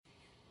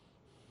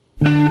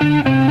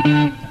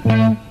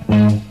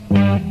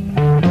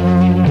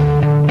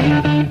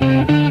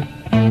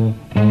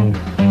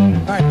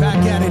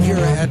Back at it here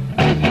at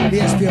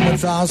ESPN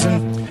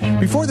 1000.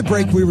 Before the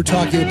break, we were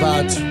talking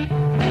about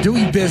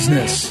doing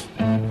business.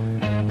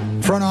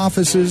 Front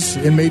offices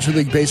in Major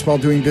League Baseball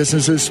doing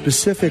businesses,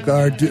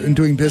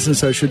 doing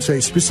business, I should say,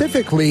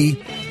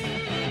 specifically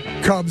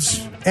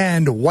Cubs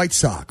and White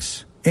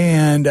Sox.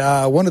 And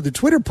one of the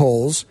Twitter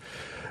polls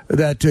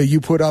that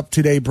you put up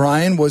today,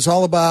 Brian, was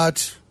all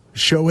about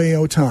Shohei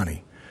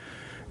Ohtani.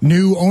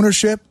 New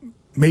ownership,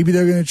 maybe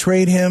they're going to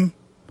trade him.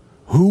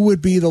 Who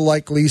would be the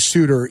likely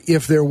suitor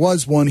if there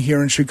was one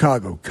here in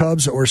Chicago,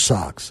 Cubs or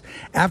Sox?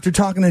 After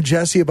talking to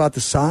Jesse about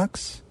the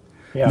Sox,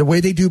 the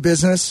way they do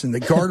business and the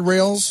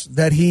guardrails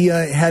that he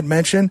had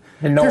mentioned,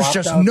 there's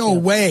just no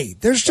way.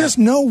 There's just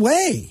no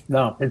way.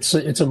 No, it's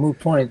a moot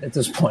point at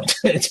this point.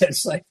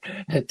 It's like,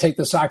 take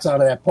the Sox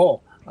out of that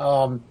poll.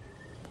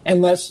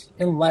 Unless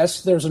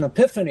there's an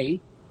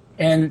epiphany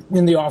and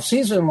in the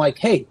offseason, like,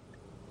 hey,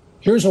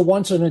 here's a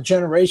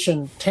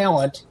once-in-a-generation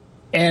talent.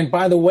 And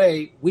by the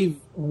way, we've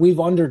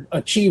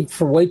underachieved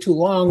for way too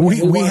long.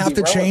 We have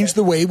to change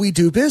the way we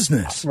do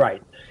business.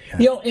 Right.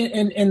 Yeah.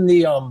 In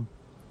the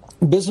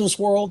business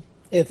world,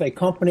 if a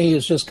company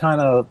is just kind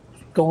of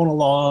going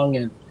along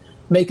and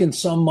making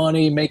some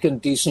money, making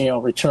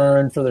decent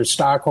return for their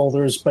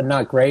stockholders, but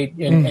not great,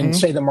 and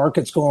say the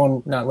market's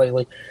going, not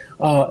lately,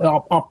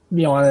 up on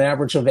an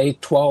average of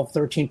 8, 12,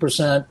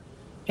 13%.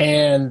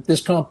 And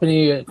this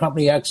company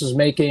X is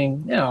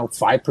making,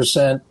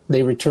 5%.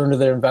 They return to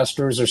their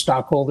investors or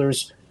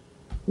stockholders.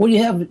 Well,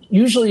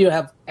 usually you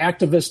have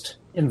activist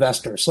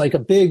investors, like a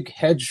big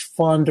hedge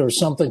fund or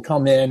something,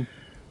 come in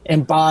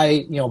and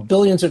buy,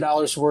 billions of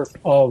dollars worth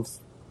of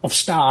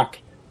stock.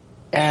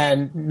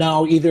 And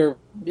now either,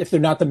 if they're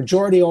not the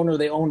majority owner,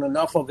 they own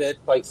enough of it,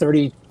 like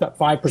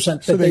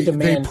 35%, so that they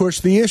demand. They push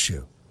the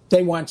issue.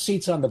 They want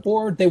seats on the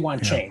board. They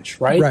want change,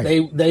 right?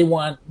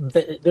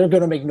 They're going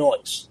to make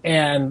noise.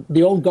 And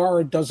the old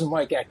guard doesn't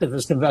like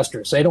activist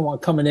investors. They don't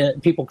want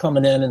people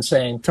coming in and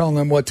telling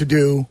them what to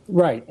do.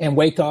 Right. And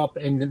wake up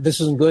and this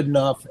isn't good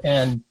enough.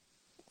 And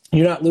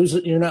you're not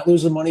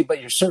losing money, but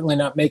you're certainly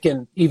not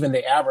making even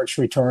the average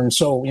return.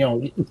 So,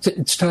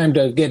 it's time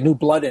to get new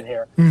blood in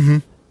here. Mm-hmm.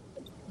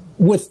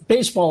 With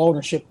baseball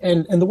ownership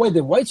and the way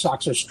the White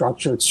Sox are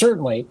structured,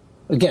 certainly,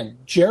 again,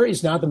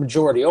 Jerry's not the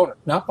majority owner,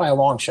 not by a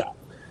long shot.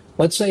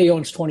 Let's say he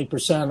owns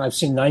 20%. I've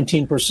seen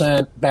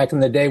 19% back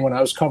in the day when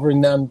I was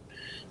covering them.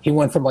 He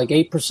went from like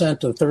 8%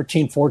 to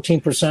 13,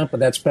 14%, but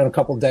that's been a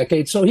couple of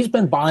decades. So he's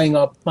been buying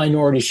up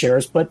minority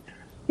shares. But,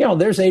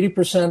 there's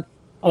 80%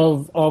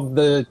 of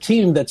the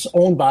team that's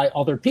owned by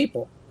other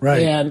people.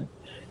 Right.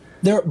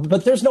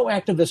 But there's no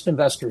activist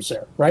investors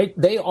there, right?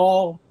 They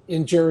all,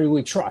 in Jerry,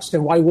 we trust.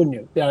 And why wouldn't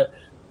you?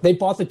 They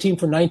bought the team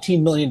for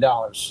 $19 million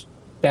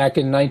back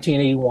in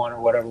 1981 or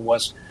whatever it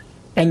was.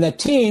 And the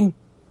team,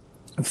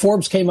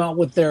 Forbes came out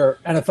with their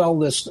NFL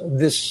list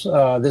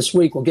this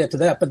week. We'll get to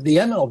that. But the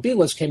MLB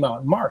list came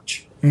out in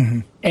March. Mm-hmm.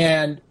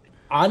 And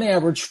on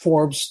average,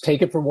 Forbes,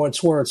 take it for what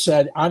it's worth,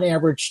 said on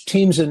average,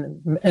 teams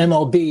in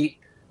MLB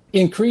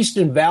increased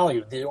in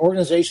value, the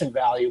organization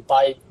value,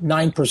 by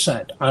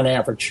 9% on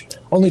average.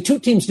 Only 2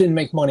 teams didn't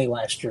make money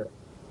last year.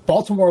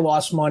 Baltimore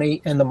lost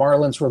money, and the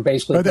Marlins were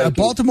basically.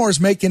 Baltimore's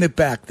making it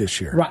back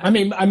this year. Right. I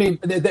mean,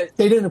 they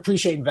didn't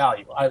appreciate in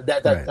value.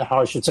 That's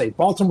how I should say.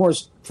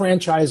 Baltimore's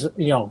franchise,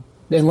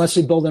 unless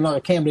they build another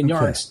Camden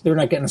Yards, they're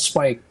not getting a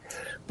spike.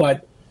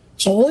 But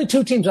so only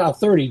 2 teams out of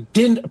 30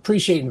 didn't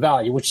appreciate in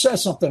value, which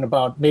says something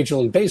about Major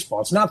League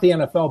Baseball. It's not the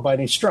NFL by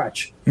any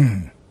stretch.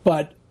 Mm.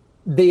 But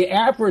the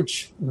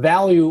average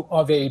value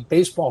of a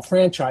baseball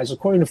franchise,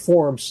 according to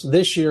Forbes,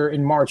 this year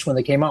in March when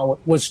they came out,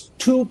 was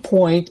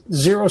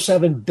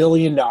 $2.07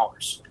 billion.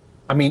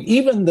 I mean,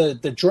 even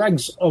the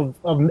dregs of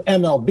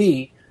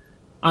MLB,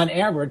 on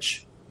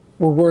average,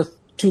 were worth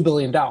 $2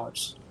 billion.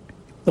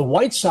 The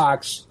White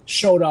Sox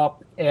showed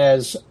up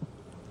as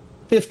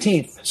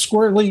 15th,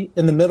 squarely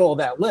in the middle of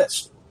that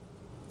list.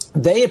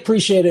 They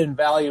appreciated in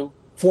value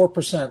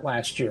 4%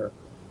 last year,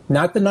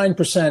 not the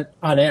 9%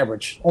 on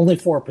average, only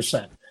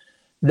 4%.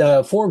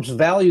 The Forbes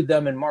valued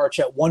them in March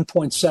at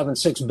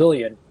 $1.76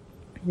 billion,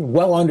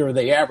 well under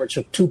the average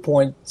of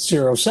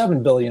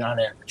 $2.07 billion on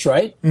average,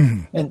 right?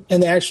 Mm-hmm.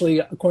 And they actually,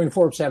 according to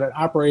Forbes, had an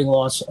operating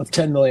loss of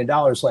 $10 million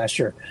last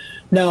year.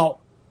 Now,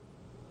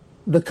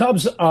 the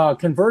Cubs,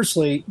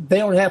 conversely, they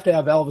don't have to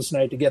have Elvis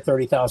night to get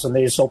 30,000.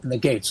 They just open the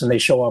gates and they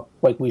show up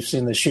like we've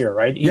seen this year,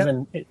 right?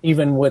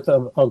 Even with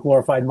a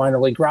glorified minor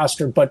league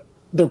roster, but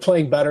they're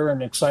playing better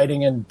and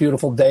exciting and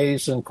beautiful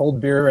days and cold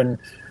beer and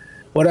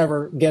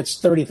whatever gets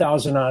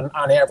 30,000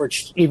 on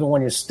average, even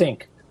when you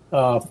stink,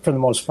 for the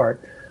most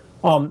part.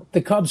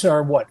 The Cubs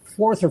are,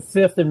 4th or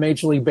 5th in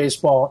Major League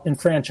Baseball in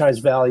franchise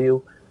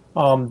value.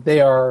 They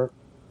are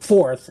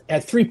 4th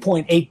at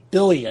 $3.8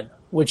 billion,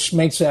 which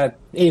makes that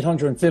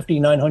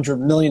 $850-900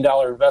 million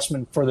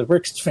investment for the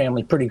Ricks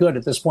family pretty good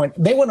at this point.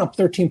 They went up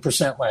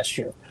 13% last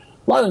year.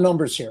 A lot of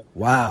numbers here.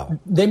 Wow.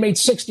 They made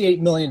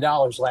 $68 million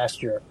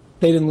last year.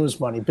 They didn't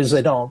lose money because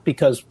they don't,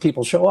 because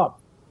people show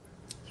up.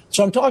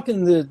 So I'm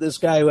talking to this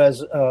guy who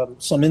has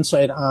some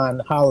insight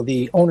on how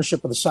the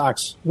ownership of the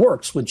Sox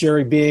works, with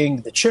Jerry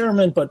being the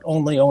chairman, but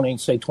only owning,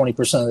 say,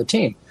 20% of the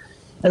team.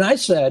 And I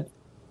said,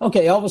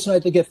 okay, Elvis and I,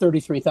 they get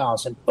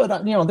 $33,000, but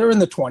they're in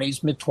the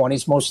 20s,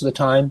 mid-20s most of the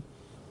time.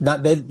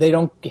 They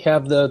don't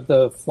have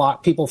the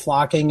people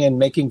flocking and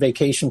making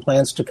vacation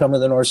plans to come to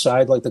the North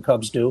Side like the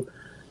Cubs do.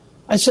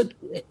 I said,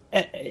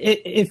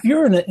 if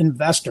you're an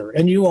investor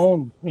and you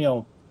own,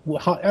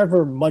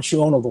 however much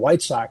you own of the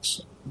White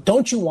Sox,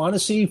 don't you want to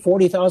see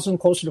 40,000,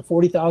 closer to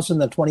 40,000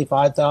 than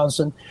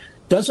 25,000?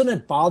 Doesn't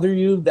it bother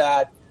you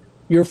that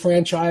your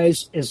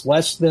franchise is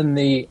less than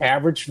the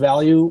average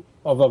value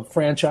of a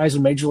franchise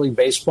in Major League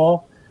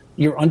Baseball?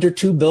 You're under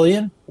 $2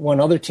 billion when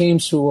other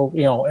teams who,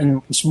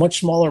 in much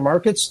smaller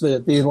markets, the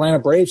Atlanta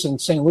Braves and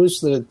St. Louis,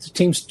 the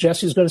teams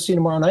Jesse's going to see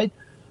tomorrow night,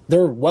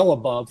 they're well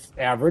above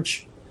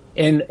average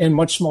in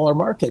much smaller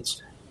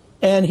markets.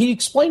 And he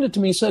explained it to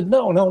me. He said,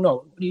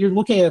 no, you're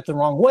looking at it the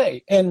wrong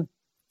way. And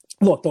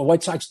look, the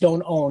White Sox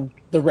don't own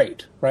the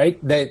rate, right?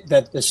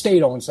 That the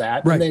state owns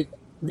that. Right.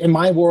 And in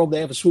my world, they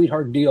have a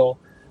sweetheart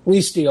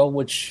lease deal,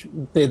 which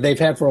they've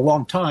had for a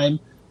long time.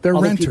 They're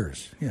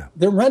renters.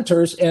 They're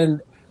renters,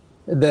 and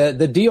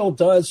the deal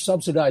does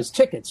subsidize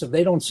tickets. If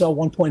they don't sell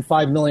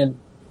 1.5 million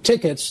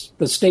tickets,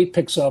 the state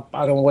picks up,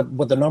 I don't know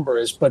what the number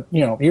is, but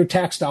your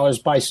tax dollars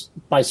buy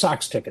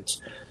Sox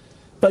tickets.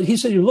 But he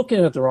said, you're looking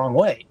at it the wrong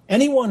way.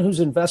 Anyone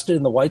who's invested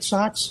in the White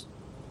Sox,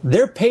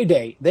 their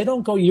payday, they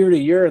don't go year to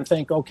year and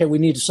think, okay, we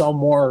need to sell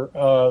more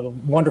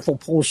wonderful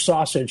Polish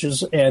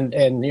sausages and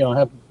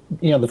have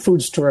the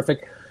food's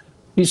terrific.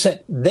 He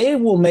said they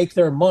will make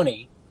their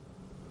money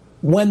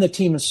when the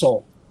team is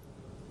sold.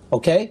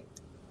 Okay,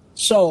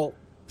 so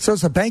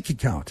it's a bank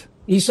account.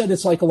 He said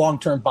it's like a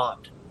long-term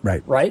bond.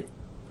 Right.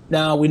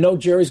 Now we know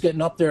Jerry's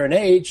getting up there in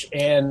age,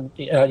 and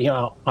I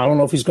don't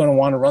know if he's going to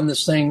want to run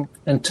this thing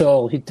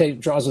until he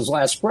draws his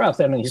last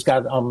breath, and he's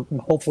got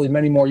hopefully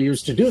many more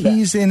years to do that.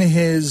 He's in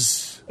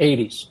his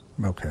 80s.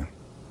 Okay.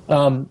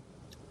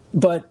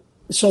 But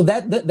so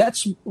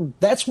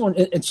that's one.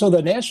 And so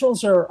the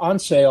Nationals are on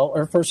sale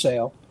or for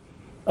sale.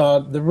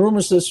 The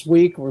rumors this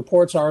week,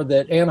 reports are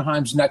that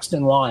Anaheim's next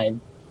in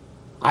line.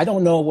 I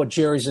don't know what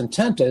Jerry's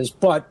intent is,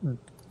 but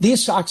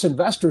these Sox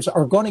investors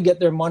are going to get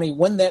their money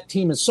when that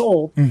team is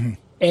sold. Mm-hmm.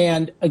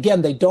 And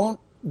again, they don't.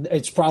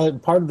 It's probably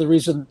part of the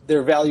reason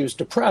their value is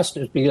depressed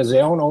is because they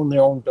don't own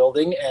their own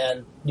building,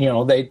 and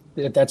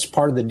that's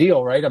part of the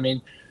deal, right? I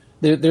mean,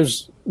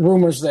 there's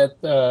rumors that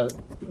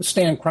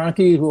Stan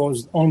Kroenke, who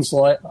owns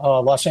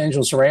Los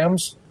Angeles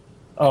Rams,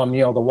 the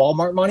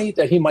Walmart money,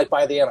 that he might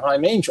buy the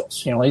Anaheim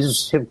Angels.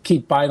 He'll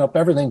keep buying up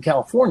everything in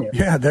California.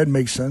 Yeah, that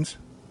makes sense.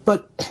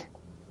 But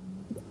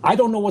I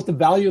don't know what the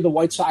value of the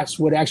White Sox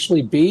would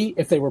actually be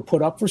if they were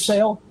put up for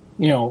sale.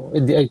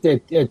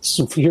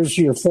 Here's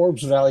your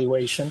Forbes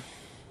valuation.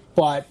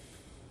 But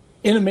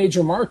in a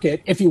major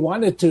market, if you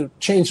wanted to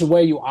change the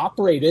way you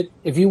operate it,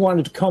 if you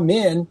wanted to come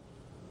in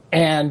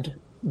and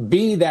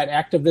be that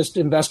activist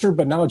investor,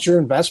 but now it's your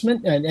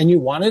investment, and you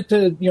wanted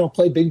to,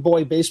 play big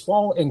boy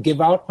baseball and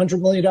give out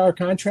 $100 million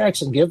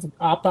contracts and give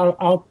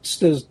opt-outs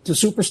to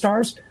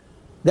superstars,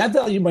 that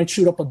value might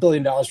shoot up $1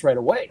 billion right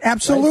away.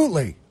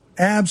 Absolutely. Right?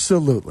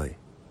 Absolutely.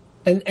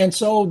 And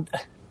so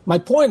my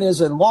point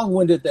is, and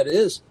long-winded that it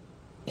is,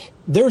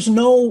 there's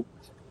no,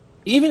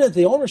 even at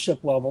the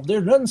ownership level, there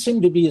doesn't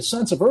seem to be a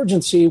sense of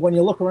urgency when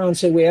you look around and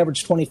say we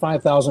average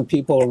 25,000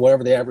 people or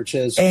whatever the average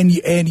is. And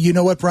you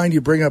know what, Brian,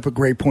 you bring up a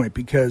great point,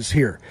 because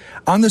here,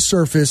 on the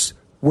surface,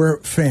 we're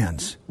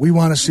fans. We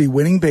want to see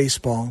winning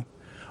baseball.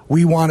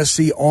 We want to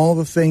see all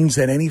the things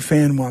that any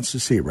fan wants to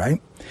see,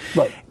 right?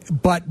 Right.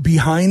 But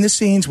behind the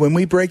scenes, when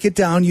we break it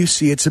down, you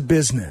see it's a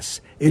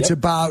business. It's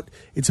about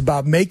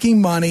making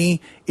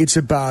money. It's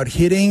about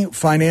hitting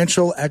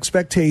financial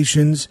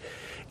expectations.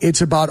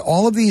 It's about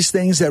all of these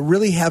things that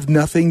really have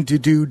nothing to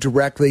do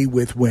directly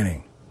with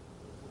winning.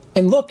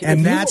 And look,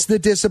 and that's the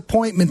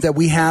disappointment that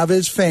we have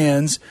as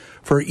fans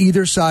for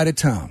either side of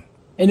town.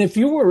 And if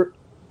you were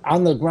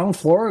on the ground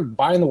floor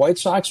buying the White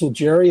Sox with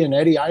Jerry and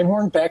Eddie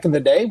Einhorn back in the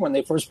day when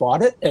they first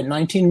bought it at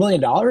 $19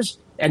 million,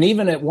 and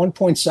even at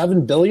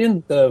 $1.7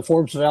 billion, the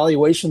Forbes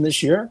valuation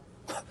this year,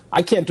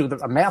 I can't do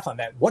the math on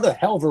that. What a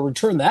hell of a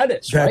return that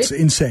is, right? That's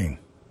insane.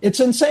 It's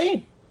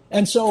insane.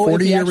 And so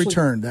 40-year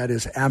return, that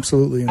is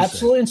absolutely insane.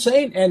 Absolutely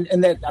insane.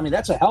 And that, I mean,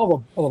 that's a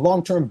hell of a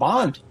long-term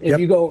bond. If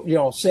you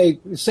go, say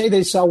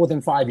they sell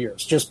within 5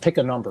 years, just pick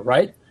a number,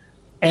 right?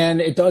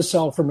 And it does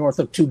sell for north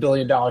of $2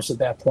 billion at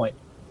that point.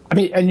 I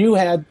mean, and you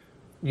own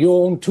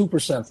 2%,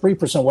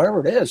 3%,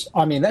 whatever it is.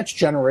 I mean, that's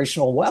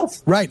generational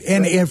wealth. Right.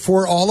 And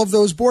for all of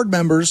those board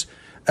members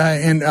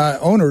and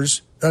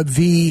owners,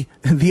 the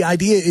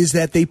idea is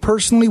that they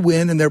personally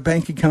win and their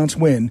bank accounts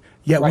win,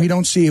 yet we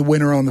don't see a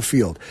winner on the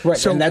field. Right.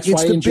 So and that's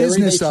it's why the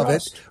business of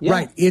it. Yeah.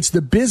 Right. It's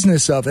the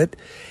business of it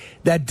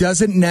that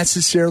doesn't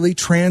necessarily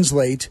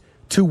translate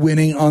to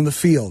winning on the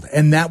field.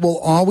 And that will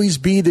always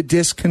be the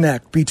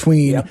disconnect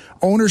between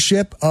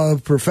ownership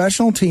of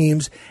professional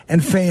teams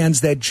and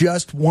fans that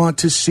just want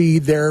to see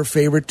their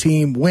favorite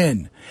team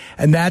win.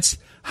 And that's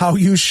how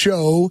you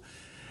show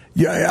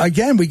Yeah,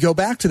 again, we go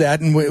back to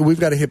that, and we've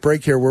got to hit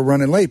break here. We're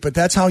running late, but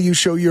that's how you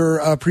show your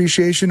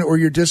appreciation or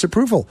your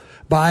disapproval,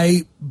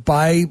 by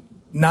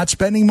not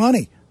spending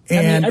money.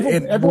 And,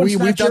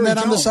 we've done that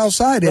on the South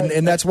Side, right?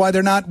 and that's why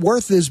they're not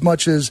worth as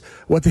much as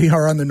what they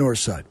are on the North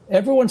Side.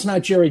 Everyone's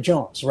not Jerry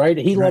Jones, right?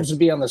 He loves to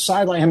be on the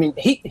sideline. I mean,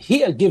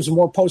 he gives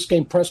more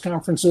post-game press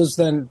conferences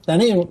than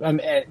anyone. I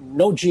mean,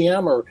 no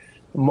GM, or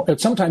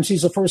sometimes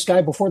he's the first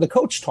guy before the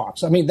coach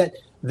talks. I mean,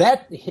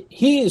 that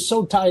he is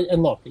so tight.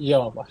 And look,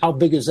 how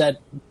big is that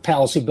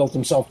palace he built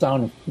himself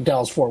down in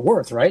Dallas-Fort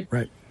Worth, right?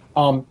 Right.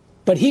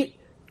 But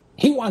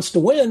he wants to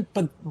win,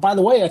 but by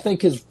the way, I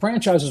think his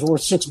franchise is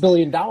worth $6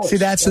 billion. See,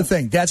 that's the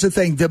thing. That's the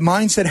thing. The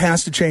mindset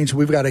has to change.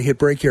 We've got to hit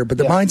break here, but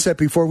the mindset,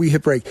 before we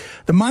hit break,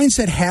 the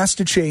mindset has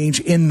to change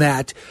in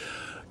that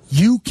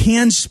you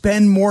can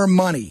spend more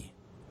money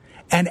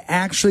and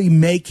actually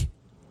make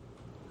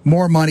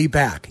more money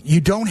back.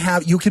 You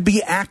could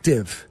be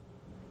active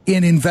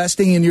in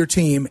investing in your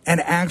team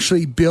and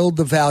actually build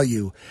the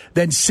value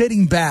than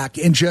sitting back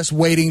and just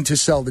waiting to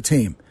sell the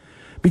team.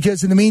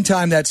 Because in the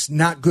meantime, that's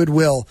not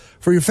goodwill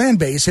for your fan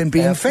base. And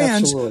being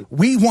fans,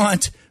 we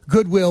want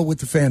goodwill with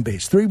the fan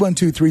base.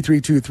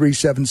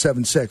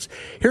 312-332-3776.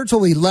 Here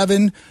till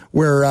 11,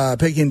 where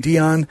Peggy and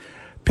Dion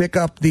pick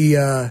up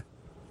the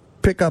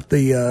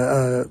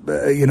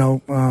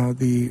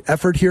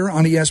effort here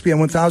on ESPN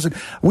 1000.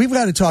 We've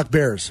got to talk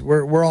Bears.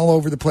 We're all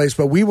over the place,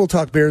 but we will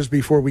talk Bears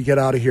before we get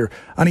out of here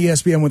on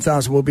ESPN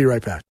 1000. We'll be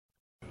right back.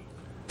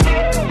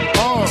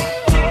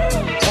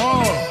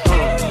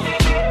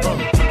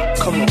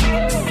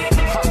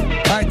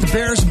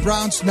 Bears and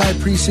Browns tonight,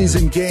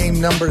 preseason game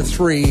number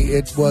 3.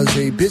 It was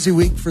a busy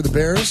week for the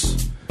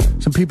Bears.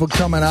 Some people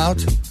coming out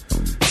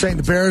saying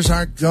the Bears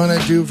aren't going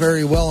to do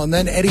very well. And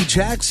then Eddie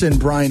Jackson,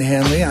 Brian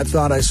Hanley, I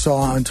thought I saw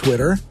on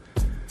Twitter,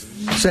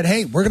 said,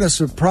 hey, we're going to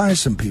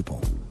surprise some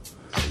people.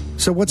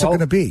 So what's it going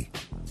to be?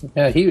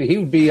 Yeah, he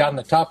would be on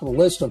the top of the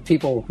list of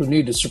people who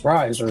need to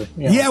surprise.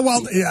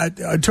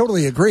 I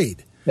totally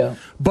agreed. Yeah.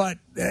 But,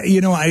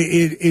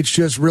 it's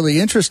just really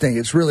interesting.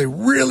 It's really,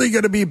 really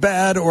going to be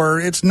bad, or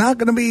it's not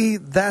going to be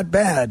that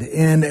bad.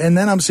 And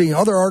then I'm seeing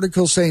other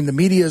articles saying the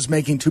media is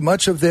making too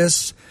much of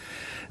this,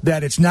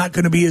 that it's not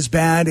going to be as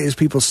bad as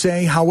people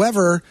say.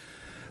 However,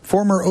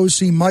 former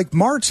OC Mike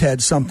Martz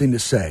had something to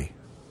say.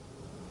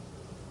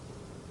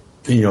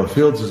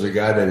 Fields is a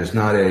guy that is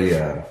not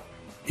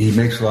he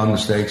makes a lot of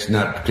mistakes,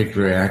 not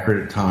particularly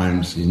accurate at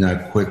times. He's not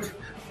a quick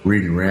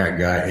read and react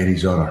guy, and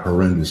he's on a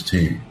horrendous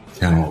team.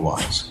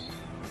 Talent-wise.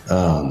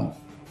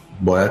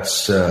 But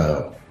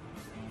I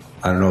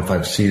don't know if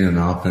I've seen an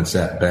offense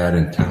that bad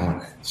in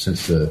talent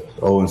since the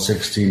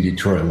 0-16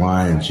 Detroit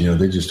Lions.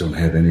 They just don't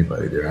have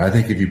anybody there. I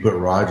think if you put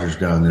Rodgers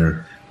down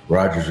there,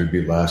 Rodgers would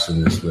be last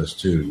on this list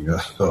too.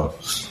 So,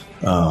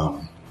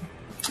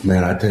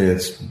 man, I tell you,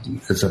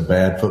 it's a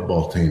bad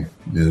football team,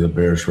 the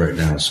Bears right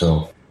now.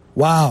 So,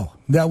 wow,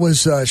 that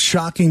was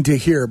shocking to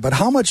hear. But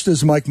how much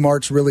does Mike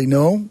Martz really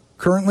know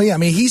currently? I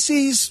mean, he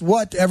sees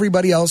what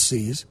everybody else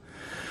sees.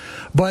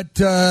 But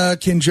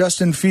can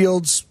Justin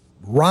Fields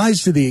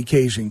rise to the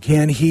occasion?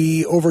 Can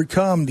he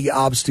overcome the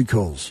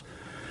obstacles?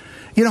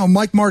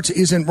 Mike Martz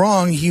isn't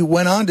wrong. He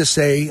went on to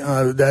say,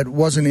 that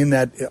wasn't in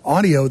that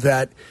audio,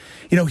 that,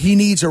 he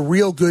needs a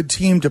real good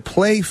team to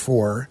play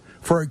for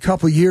a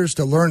couple years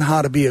to learn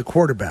how to be a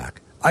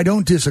quarterback. I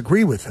don't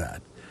disagree with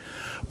that.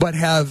 But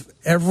have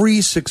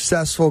every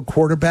successful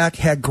quarterback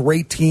had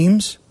great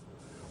teams?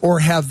 Or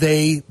have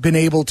they been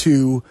able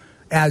to,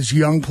 as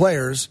young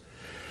players,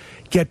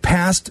 get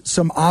past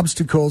some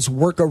obstacles,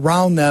 work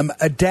around them,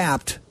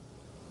 adapt,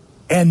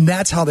 and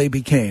that's how they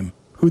became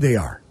who they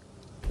are?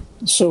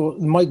 So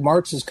Mike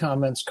Martz's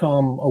comments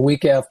come a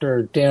week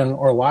after Dan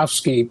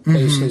Orlovsky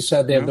basically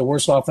said they have the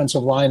worst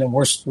offensive line and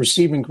worst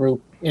receiving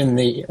group in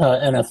the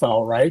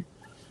NFL, right?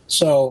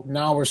 So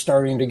now we're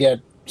starting to get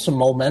some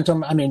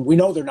momentum. I mean, we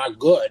know they're not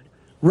good.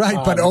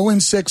 Right, but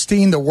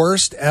 0-16, the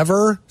worst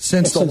ever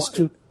since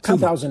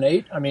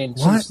 2008. I mean,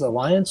 since the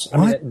Lions. I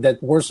mean,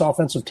 that worst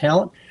offensive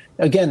talent.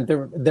 Again,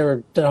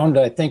 they're down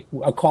to, I think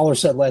a caller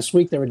said last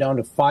week, they were down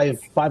to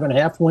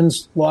 5.5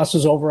 wins,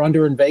 losses over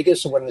under in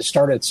Vegas when they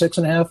started at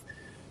 6.5.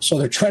 So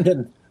they're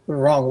trending the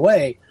wrong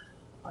way.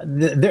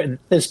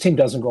 This team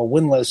doesn't go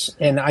winless.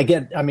 And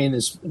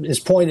his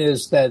point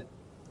is that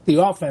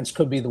the offense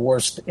could be the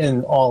worst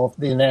in all of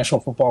the National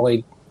Football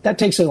League. That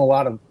takes in a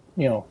lot of,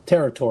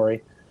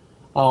 territory.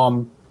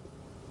 I'm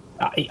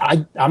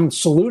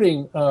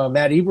saluting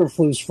Matt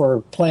Eberflus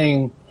for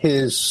playing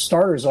his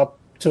starters up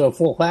to a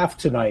full half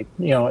tonight,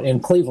 in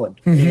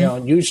Cleveland.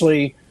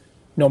 Usually,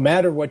 no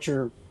matter what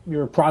your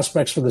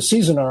prospects for the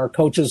season are,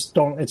 coaches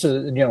don't.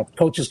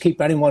 Coaches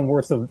keep anyone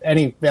worth of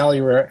any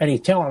value or any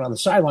talent on the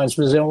sidelines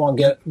because they don't want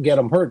to get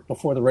them hurt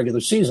before the regular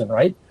season,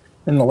 right?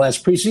 In the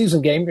last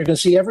preseason game, you're going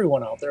to see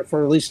everyone out there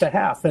for at least a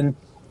half. And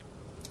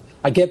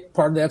I get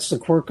part of that's the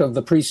quirk of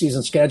the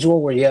preseason schedule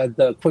where you had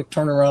the quick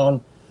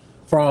turnaround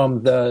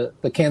from the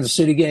Kansas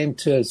City game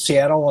to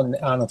Seattle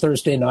on a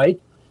Thursday night.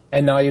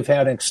 And now you've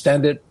had an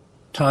extended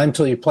time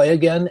till you play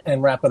again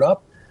and wrap it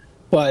up.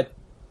 But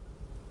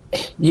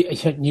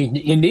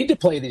You need to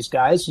play these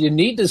guys. You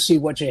need to see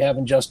what you have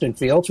in Justin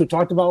Fields. We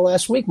talked about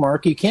last week,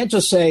 Mark. You can't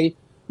just say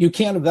you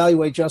can't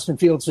evaluate Justin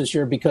Fields this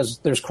year because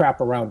there's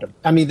crap around him.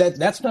 I mean,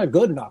 that's not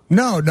good enough.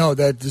 No,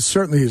 that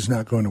certainly is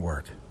not going to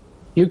work.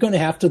 You're going to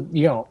have to,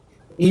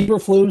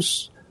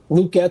 Eberflus,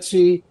 Luke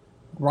Getsy,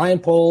 Ryan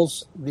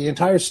Poles, the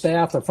entire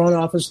staff, the front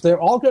office, they're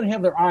all going to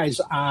have their eyes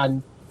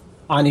on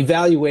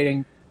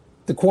evaluating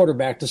the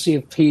quarterback to see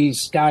if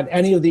he's got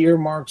any of the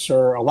earmarks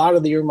or a lot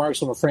of the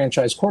earmarks of a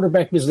franchise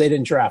quarterback because they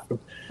didn't draft him.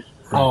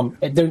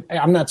 Right.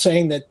 I'm not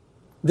saying that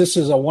this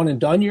is a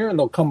one-and-done year and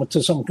they'll come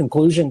to some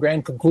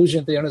grand conclusion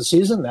at the end of the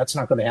season. That's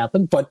not going to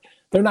happen. But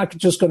they're not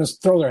just going to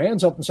throw their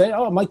hands up and say,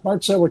 Mike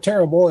Martz said we're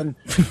terrible, and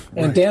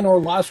right. Dan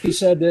Orlovsky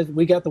said that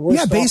we got the worst.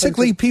 Yeah,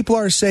 basically people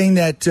are saying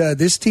that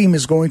this team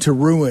is going to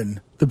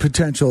ruin the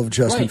potential of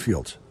Justin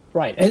Fields.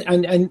 Right,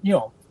 and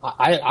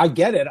I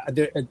get it.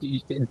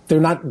 They're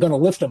not going to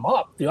lift him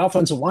up. The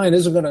offensive line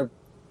isn't going to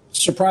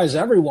surprise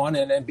everyone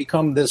and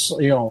become this,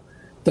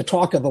 the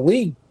talk of the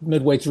league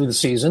midway through the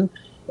season.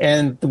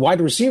 And the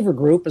wide receiver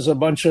group is a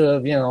bunch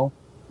of,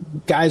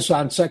 guys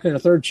on second or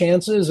third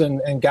chances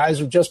and guys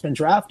who've just been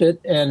drafted.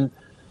 And,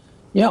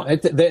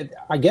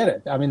 I get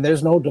it. I mean,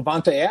 there's no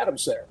Devontae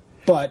Adams there.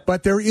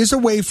 But there is a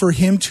way for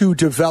him to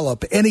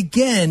develop. And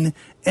again,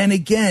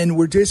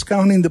 we're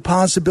discounting the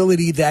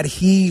possibility that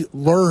he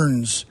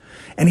learns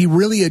and he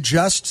really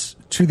adjusts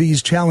to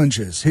these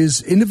challenges,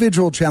 his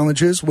individual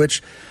challenges,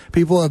 which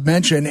people have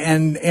mentioned,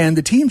 and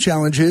the team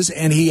challenges,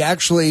 and he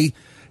actually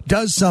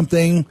does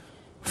something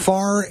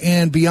far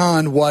and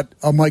beyond what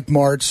a Mike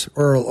Martz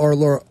or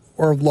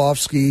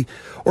Orlovsky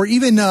or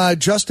even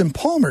Justin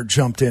Palmer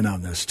jumped in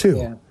on this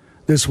too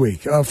this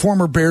week. A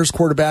former Bears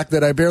quarterback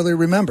that I barely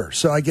remember.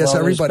 So I guess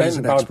everybody's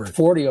an expert. About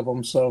 40 of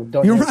them. So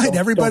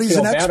everybody's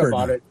don't an expert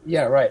about it.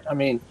 Yeah, right. I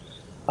mean,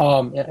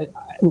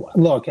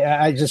 look,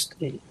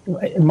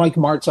 Mike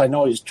Martz, I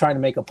know he's trying to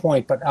make a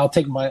point, but I'll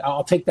take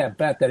that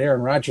bet that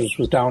Aaron Rodgers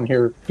was down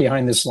here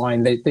behind this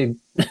line.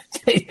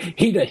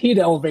 He'd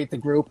elevate the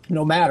group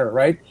no matter,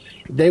 right?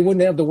 They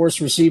wouldn't have the worst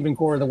receiving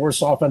core, the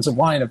worst offensive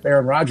line if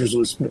Aaron Rodgers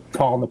was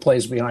calling the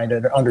plays behind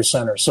it under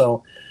center.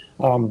 So,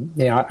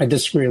 I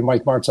disagree with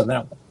Mike Martz on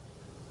that one.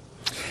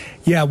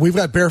 Yeah, we've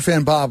got Bear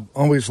Fan Bob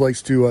always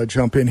likes to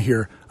jump in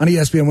here on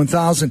ESPN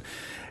 1000.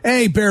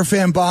 Hey, Bear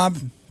Fan Bob.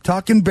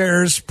 Talking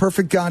Bears,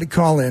 perfect guy to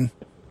call in.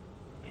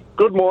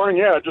 Good morning.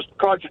 Yeah, just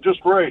caught you just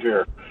right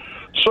here.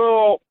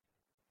 So,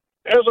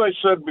 as I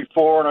said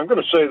before, and I'm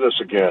going to say this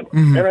again,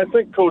 and I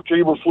think Coach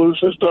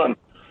Eberflus has done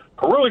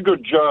a really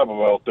good job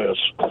about this.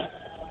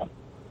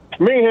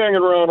 Me hanging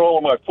around all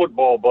of my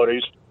football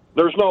buddies,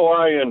 there's no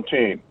I in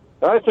team.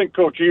 And I think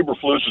Coach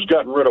Eberflus has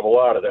gotten rid of a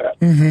lot of that.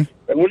 And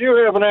when you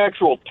have an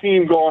actual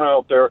team going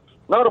out there,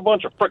 not a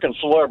bunch of frickin'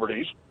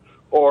 celebrities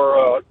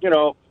or,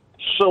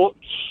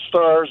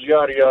 stars,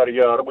 yada, yada,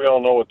 yada. We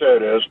all know what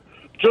that is.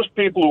 Just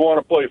people who want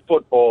to play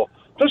football.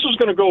 This is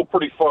going to go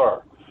pretty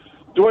far.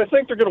 Do I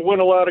think they're going to win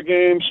a lot of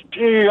games?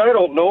 Gee, I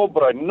don't know,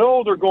 but I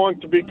know they're going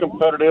to be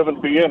competitive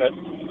and be in it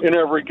in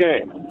every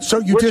game. So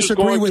you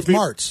disagree with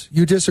Martz?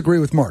 You disagree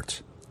with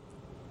Martz?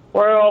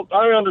 Well,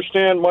 I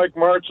understand Mike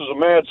Martz is a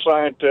mad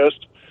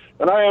scientist,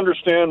 and I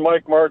understand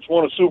Mike Martz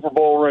won a Super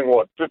Bowl ring,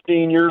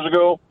 15 years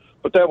ago?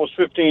 But that was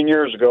 15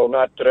 years ago,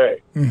 not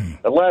today. And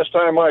last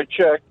time I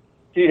checked,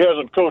 he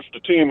hasn't coached a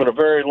team in a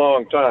very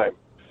long time.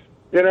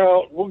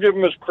 We'll give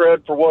him his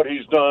credit for what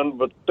he's done,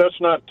 but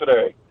that's not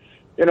today.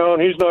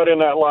 And he's not in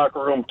that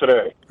locker room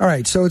today. All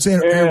right, so it's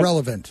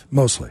irrelevant,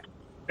 mostly.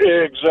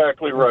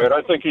 Exactly right.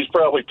 I think he's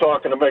probably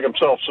talking to make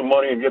himself some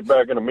money and get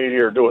back in the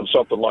media or doing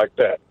something like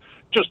that.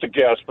 Just a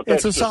guess, but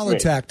that's it's a solid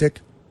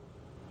tactic.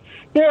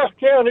 Yeah,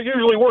 and it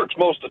usually works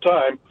most of the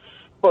time.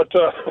 But,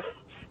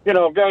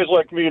 guys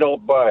like me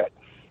don't buy it.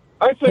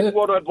 I think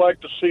what I'd like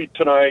to see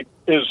tonight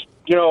is,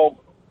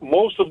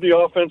 most of the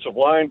offensive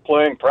line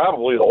playing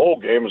probably the whole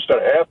game instead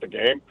of half the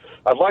game.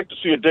 I'd like to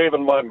see a David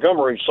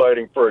Montgomery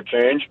sighting for a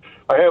change.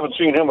 I haven't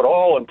seen him at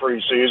all in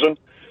preseason,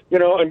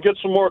 and get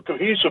some more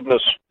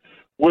cohesiveness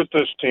with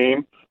this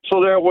team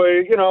so that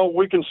way,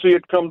 we can see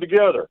it come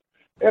together.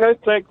 And I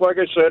think, like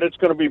I said, it's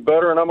going to be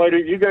better.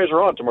 And you guys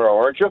are on tomorrow,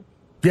 aren't you?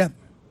 Yeah.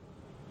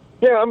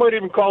 Yeah, I might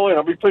even call in.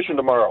 I'll be fishing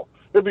tomorrow.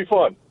 It'll be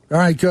fun. All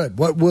right, good.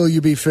 What will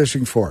you be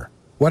fishing for?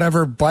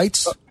 Whatever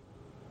bites?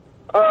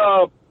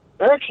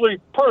 Actually,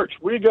 perch.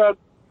 We got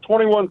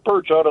 21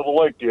 perch out of the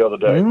lake the other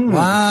day.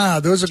 Wow,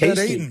 those are good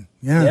eating.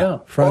 Yeah.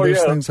 Fry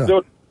those things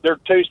up. They're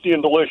tasty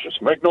and delicious.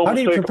 Make no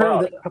mistake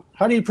about it.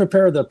 How do you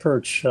prepare the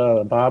perch,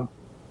 Bob?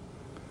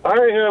 I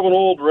have an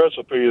old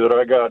recipe that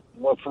I got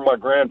from my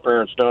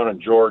grandparents down in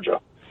Georgia.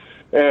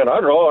 And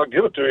I don't know, I'll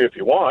give it to you if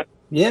you want.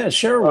 Yeah,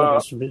 share with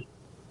us.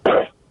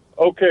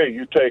 Okay,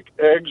 you take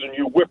eggs and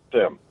you whip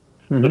them.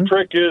 The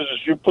trick is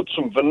you put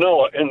some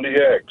vanilla in the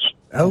eggs.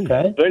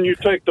 Okay. Then you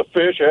take the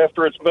fish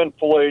after it's been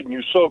filleted and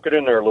you soak it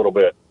in there a little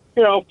bit.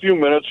 A few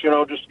minutes,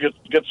 just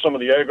get some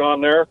of the egg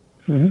on there.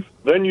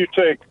 Then you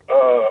take,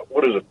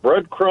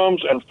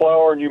 breadcrumbs and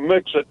flour and you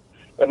mix it.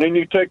 And then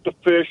you take the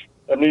fish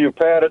and then you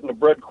pat it in the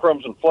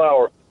breadcrumbs and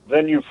flour.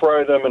 Then you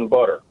fry them in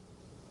butter.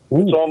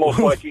 It's almost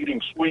like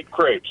eating sweet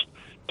crepes.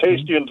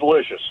 Tasty and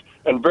delicious,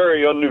 and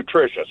very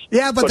unnutritious.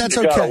 Yeah, but that's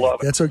okay.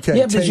 That's okay.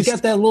 Yeah, but you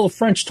got that little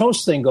French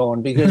toast thing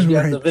going because you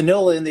have the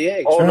vanilla in the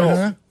eggs. Oh,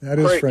 no. That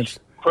is French.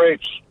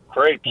 Crepes.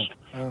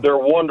 They're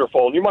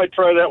wonderful. And you might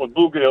try that with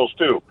bluegills,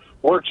 too.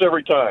 Works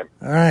every time.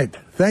 All right.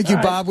 Thank you,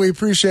 Bob. We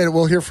appreciate it.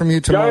 We'll hear from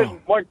you tomorrow. Guys,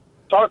 Mike,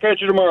 talk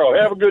at you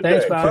tomorrow. Have a good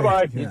Thanks, day. Bob.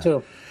 Bye-bye. You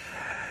too.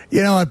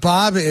 You know what,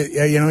 Bob?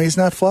 He's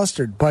not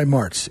flustered by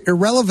Martz.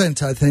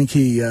 Irrelevant, I think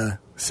he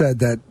said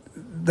that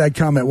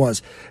comment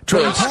was.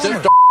 Jordan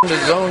Palmer.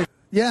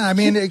 Yeah, I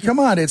mean, come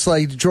on. It's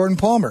like Jordan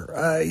Palmer.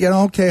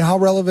 Okay, how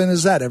relevant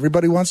is that?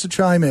 Everybody wants to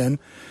chime in.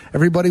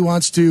 Everybody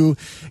wants to,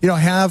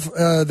 have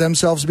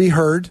themselves be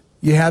heard.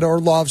 You had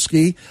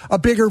Orlovsky, a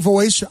bigger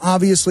voice,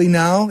 obviously,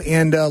 now,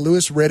 and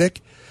Louis Riddick.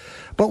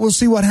 But we'll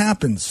see what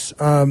happens.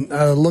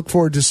 Look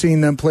forward to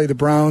seeing them play the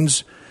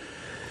Browns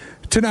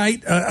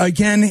tonight.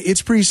 Again,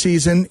 it's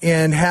preseason,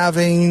 and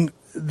having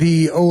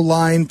the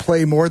O-line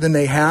play more than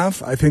they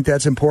have, I think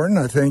that's important.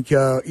 I think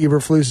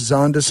Eberflus is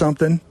on to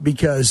something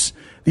because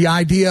the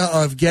idea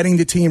of getting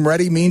the team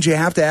ready means you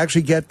have to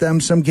actually get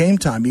them some game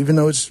time, even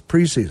though it's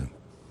preseason.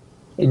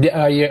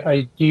 Are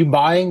you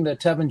buying that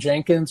Tevin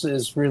Jenkins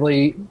is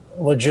really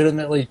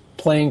legitimately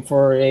playing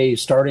for a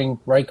starting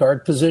right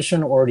guard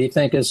position, or do you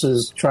think this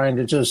is trying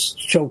to just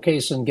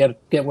showcase and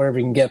get whatever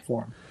you can get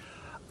for him?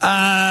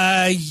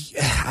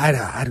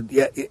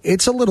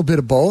 It's a little bit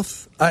of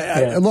both.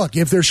 Look,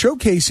 if they're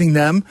showcasing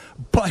them,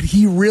 but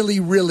he really,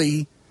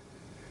 really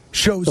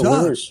shows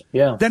up,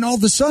 then all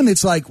of a sudden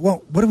it's like,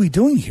 well, what are we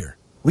doing here?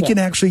 We can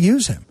actually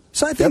use him.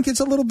 So I think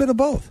it's a little bit of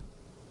both.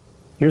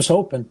 Here's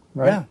hoping,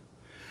 right? Yeah.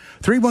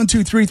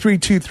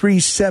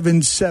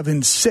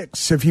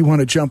 312-332-3776 if you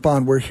want to jump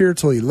on. We're here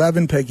till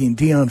 11. Peggy and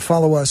Dion,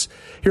 follow us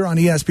here on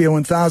ESPN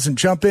 1000.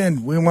 Jump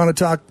in. We want to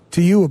talk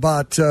to you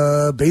about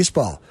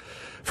baseball.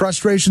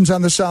 Frustrations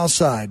on the south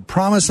side,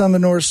 promise on the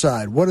north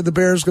side. What are the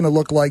Bears going to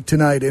look like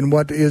tonight, and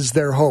what is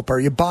their hope?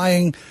 Are you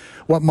buying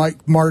what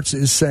Mike Martz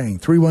is saying?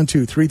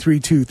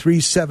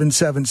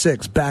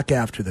 312-332-3776. Back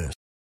after this.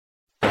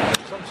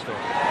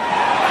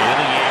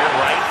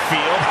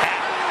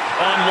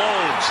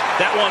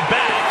 That one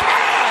back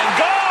and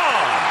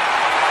gone.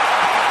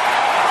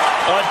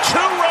 A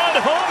two-run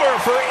homer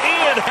for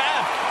Ian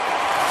Happ.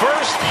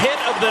 First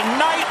hit of the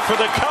night for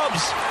the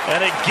Cubs,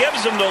 and it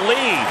gives them the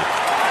lead.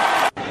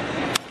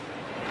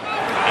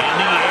 In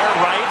the air,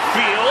 right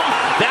field.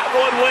 That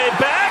one way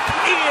back.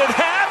 Ian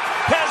Happ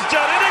has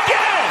done it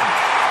again.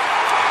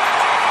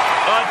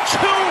 A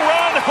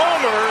two-run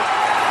homer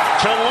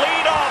to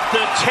lead off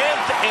the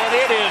 10th, and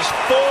it is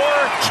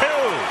 4-2.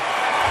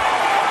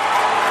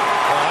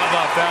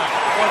 That.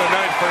 What a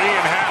night for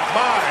Ian Happ.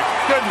 My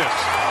goodness.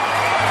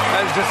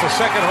 That is just the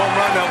second home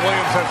run that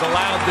Williams has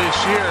allowed this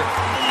year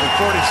in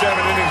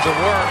 47 innings of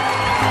work.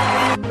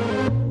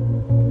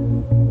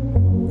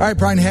 All right,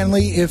 Brian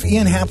Hanley, if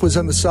Ian Happ was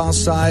on the south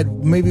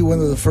side, maybe one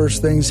of the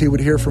first things he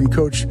would hear from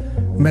Coach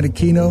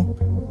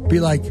Medicino be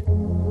like,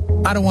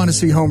 I don't want to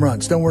see home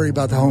runs. Don't worry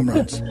about the home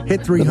runs.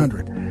 Hit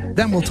 300.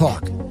 Then we'll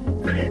talk.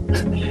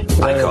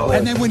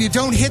 And then when you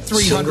don't hit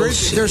 300,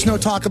 there's no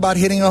talk about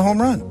hitting a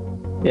home run.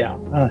 Yeah,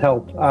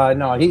 help.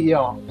 No, he,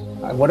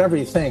 whatever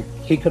you think,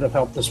 he could have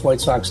helped this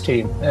White Sox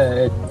team.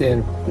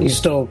 And he's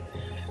still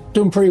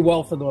doing pretty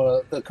well for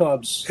the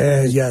Cubs.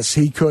 Yes,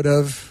 he could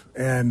have,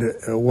 and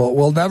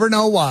we'll never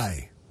know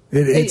why.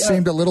 It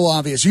seemed a little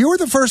obvious. You were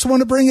the first one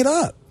to bring it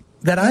up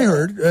that I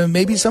heard.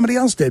 Maybe somebody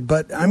else did,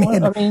 but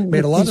it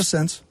made a lot of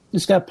sense.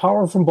 He's got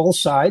power from both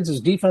sides. His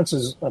defense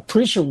is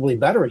appreciably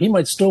better. He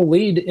might still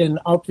lead in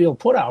outfield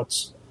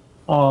putouts.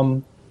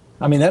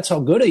 That's how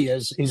good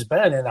he's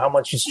been and how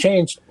much he's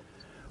changed.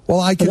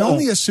 Well, I can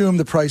only assume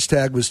the price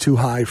tag was too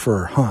high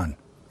for Hahn.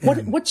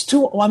 What's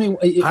too? Are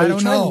you trying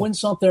to win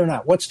something or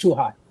not? What's too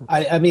high?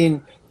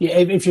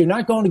 If you're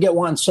not going to get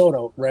Juan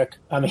Soto, Rick,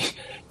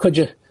 could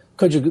you,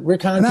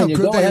 Rick Hahn? Can you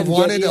go ahead and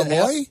get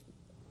Eloy?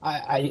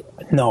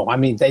 No.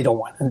 They don't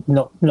want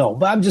no.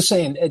 But I'm just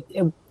saying,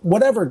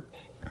 whatever.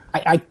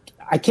 I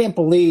can't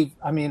believe.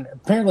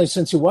 Apparently,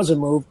 since he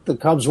wasn't moved, the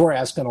Cubs were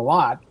asking a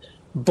lot,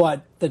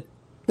 but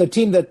the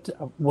team that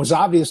was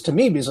obvious to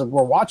me because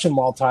we're watching him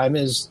all the time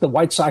is the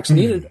White Sox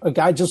needed a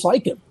guy just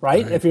like him,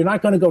 right? If you're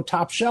not going to go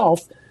top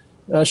shelf,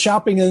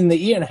 shopping in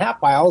the Ian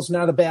Happ aisle is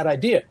not a bad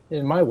idea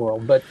in my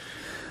world. But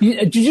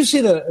did you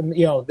see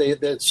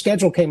the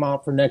schedule came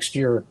out for next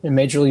year in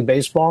Major League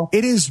Baseball?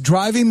 It is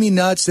driving me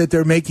nuts that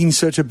they're making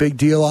such a big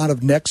deal out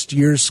of next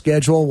year's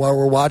schedule while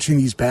we're watching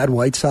these bad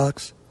White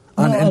Sox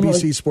on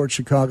NBC Sports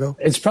Chicago.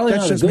 It's probably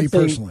That's not just a good me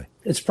thing. Personally.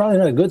 It's probably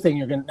not a good thing.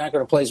 You're not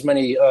going to play as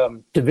many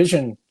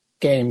division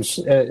games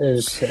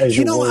as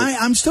you would.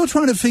 I'm still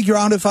trying to figure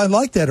out if I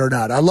like that or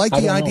not. I like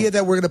the idea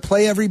that we're going to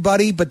play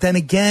everybody, but then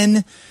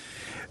again,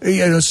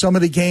 some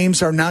of the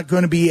games are not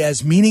going to be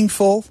as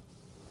meaningful.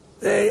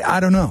 I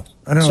don't know.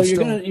 So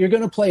you're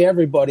going to play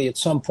everybody at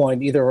some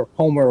point, either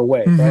home or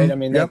away,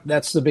 right?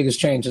 That's the biggest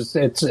change.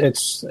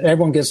 It's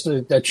everyone gets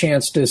a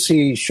chance to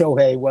see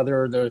Shohei,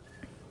 whether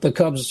the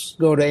Cubs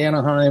go to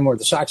Anaheim or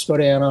the Sox go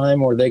to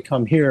Anaheim or they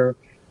come here.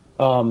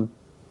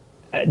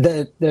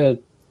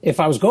 If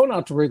I was going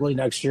out to Wrigley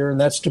next year, and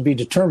that's to be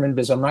determined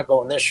because I'm not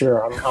going this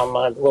year, I'm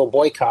a little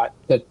boycott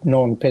that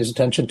no one pays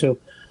attention to.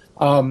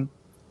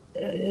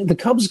 The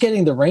Cubs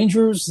getting the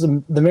Rangers,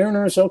 the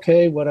Mariners,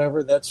 okay,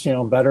 whatever. That's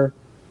better.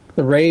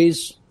 The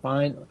Rays,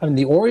 fine. I mean,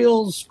 the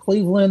Orioles,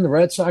 Cleveland, the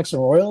Red Sox,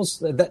 and Royals.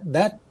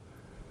 That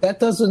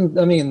doesn't.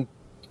 I mean,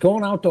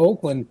 going out to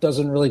Oakland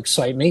doesn't really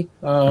excite me.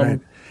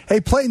 Right.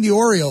 Hey, playing the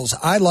Orioles,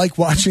 I like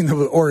watching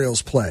the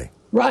Orioles play.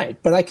 Right,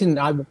 but I can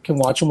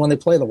watch them when they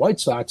play the White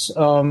Sox.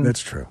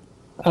 That's true.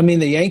 I mean,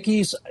 the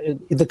Yankees,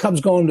 the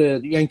Cubs going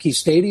to Yankee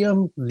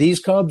Stadium,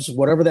 these Cubs,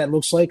 whatever that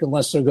looks like,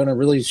 unless they're going to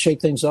really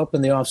shake things up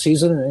in the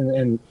offseason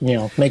and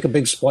make a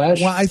big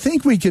splash. Well, I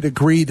think we could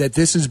agree that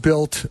this is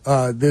built,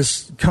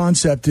 this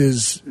concept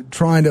is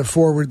trying to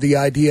forward the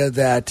idea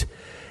that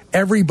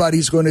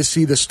everybody's going to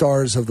see the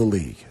stars of the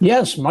league.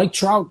 Yes, Mike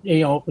Trout,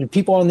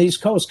 people on the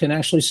East Coast can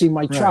actually see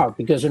Mike Trout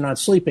because they're not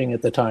sleeping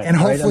at the time. And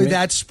hopefully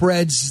that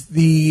spreads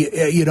the,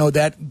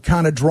 that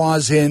kind of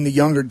draws in the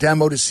younger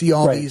demo to see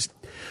all these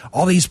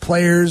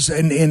players.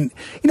 And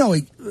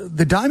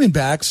the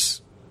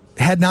Diamondbacks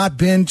had not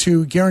been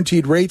to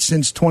guaranteed rates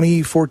since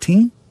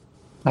 2014.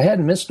 I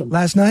hadn't missed them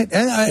last night,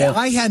 and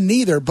I hadn't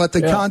either. But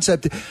the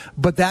concept,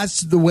 but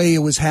that's the way it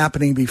was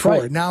happening before.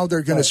 Right. Now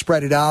they're going to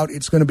spread it out.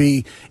 It's going to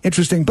be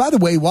interesting. By the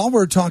way, while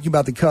we're talking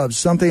about the Cubs,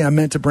 something I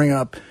meant to bring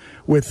up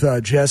with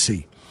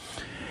Jesse.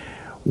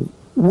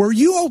 Were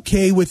you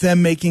okay with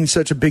them making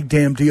such a big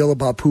damn deal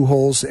about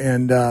Pujols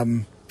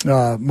and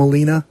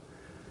Molina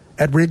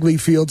at Wrigley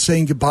Field,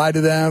 saying goodbye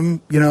to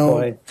them?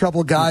 A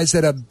couple of guys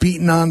that have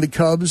beaten on the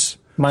Cubs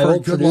for a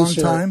good long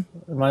time.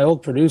 My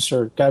old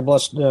producer, God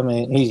bless him,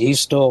 he's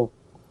still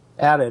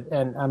at it.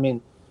 And, I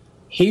mean,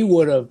 he'd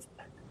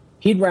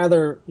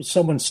rather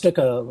someone stick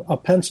a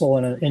pencil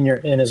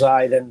in his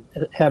eye than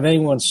have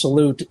anyone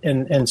salute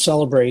and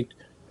celebrate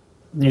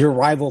your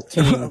rival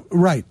team.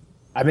 Right.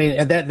 I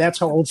mean, that's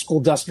how old school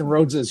Dustin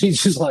Rhodes is.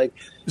 He's just like.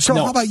 So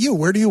how about you?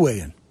 Where do you weigh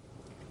in?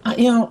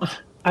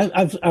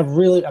 I've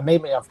really,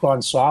 maybe I've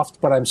gone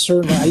soft, but I'm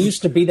certainly, I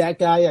used to be that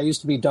guy. I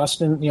used to be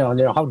Dustin,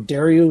 how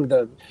dare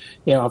you?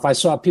 If I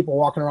saw people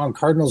walking around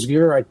Cardinals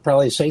gear, I'd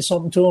probably say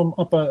something to them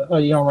up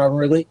around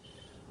Wrigley.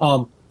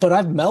 But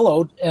I've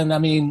mellowed, and I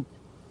mean,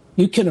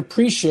 you can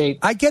appreciate.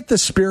 I get the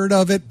spirit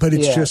of it, but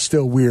it's just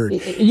still weird.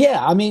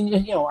 Yeah. I mean,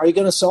 are you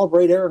going to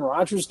celebrate Aaron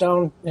Rodgers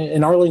down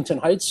in Arlington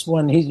Heights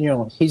when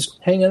he's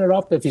hanging it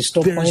up if he's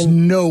still playing? There's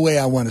no way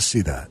I want to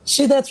see that.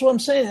 See, that's what I'm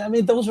saying. I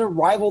mean, those are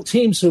rival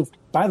teams who,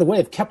 by the way,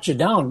 have kept you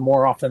down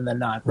more often than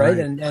not, right?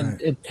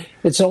 And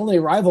it's only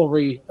a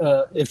rivalry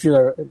if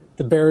you're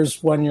the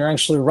Bears when you're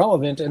actually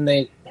relevant, and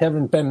they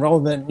haven't been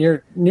relevant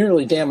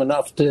nearly damn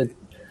enough to.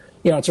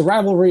 It's a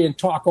rivalry in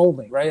talk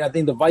only, right? I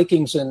think the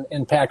Vikings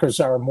and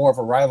Packers are more of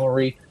a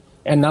rivalry,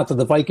 and not that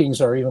the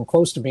Vikings are even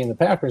close to being the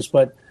Packers,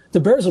 but the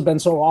Bears have been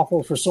so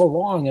awful for so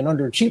long and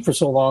underachieved for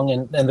so long,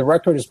 and the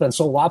record has been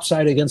so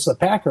lopsided against the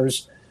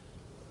Packers.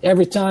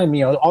 Every time,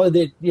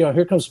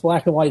 here comes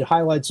black and white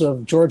highlights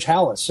of George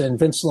Halas and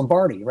Vince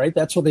Lombardi, right?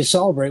 That's what they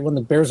celebrate when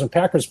the Bears and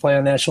Packers play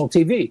on national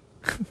TV.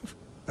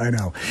 I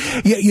know.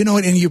 Yeah,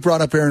 and you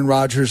brought up Aaron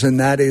Rodgers, and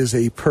that is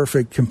a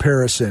perfect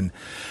comparison.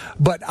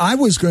 But I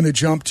was going to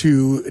jump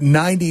to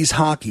 90s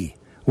hockey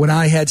when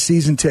I had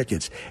season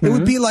tickets. It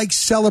would be like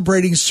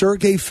celebrating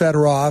Sergei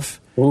Fedorov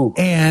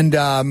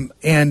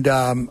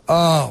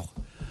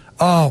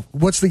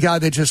what's the guy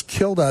that just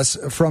killed us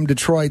from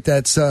Detroit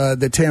that's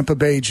the Tampa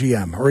Bay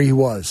GM, or he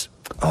was?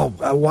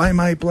 Why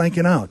am I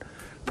blanking out?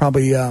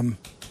 Probably the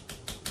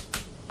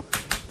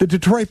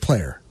Detroit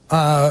player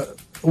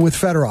with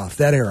Fedorov,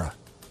 that era.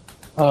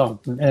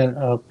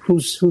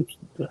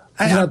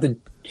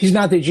 He's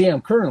not the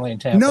GM currently in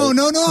Tampa. No.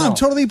 I'm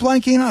totally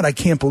blanking out. I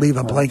can't believe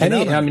I'm blanking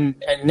out. I mean,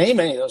 name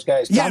any of those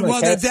guys.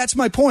 That's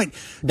my point.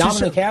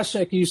 Dominic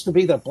Hasek used to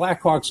be the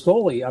Blackhawks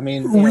goalie. I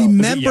mean,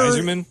 remember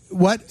Yzerman?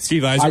 What?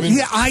 Steve Yzerman?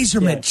 Yeah,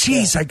 Yzerman.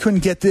 Jeez, I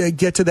couldn't get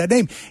to that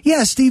name.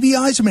 Yeah, Stevie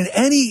Yzerman.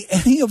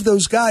 Any of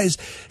those guys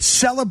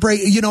celebrate.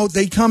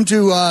 They come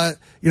to.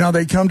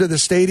 They come to the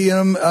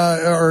stadium,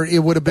 or it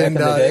would have been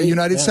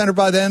United Center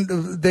by then.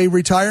 They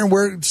retire, and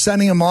we're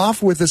sending them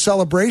off with a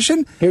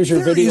celebration. Here's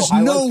your video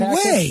highlight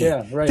package. Way.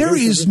 Yeah, right. There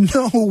is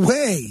no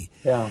way.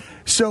 Yeah.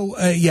 So,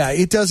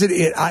 it doesn't.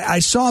 I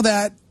saw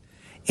that,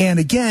 and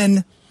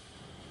again,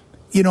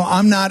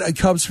 I'm not a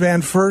Cubs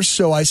fan first,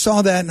 so I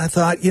saw that, and I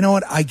thought, you know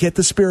what? I get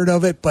the spirit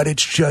of it, but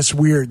it's just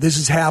weird. This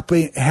is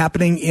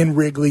happening in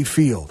Wrigley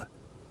Field.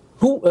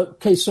 Who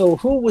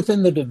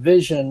within the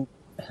division?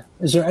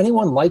 Is there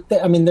anyone like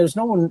that? I mean, there's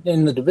no one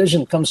in the division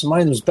that comes to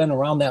mind who's been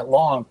around that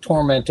long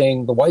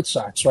tormenting the White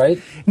Sox,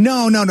 right?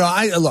 No.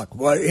 Look,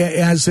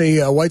 as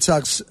a White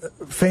Sox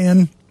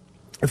fan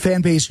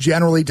base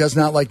generally does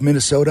not like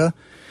Minnesota.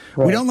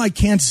 Right. We don't like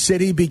Kansas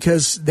City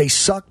because they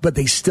suck, but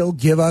they still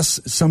give us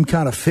some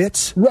kind of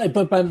fits. Right,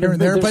 but here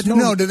and there. But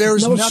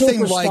there's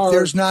nothing like.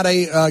 There's not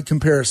a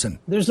comparison.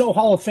 There's no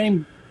Hall of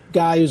Fame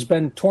guy who's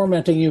been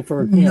tormenting you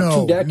for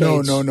 2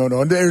 decades.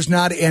 No. There's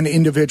not an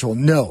individual.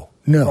 No.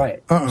 No.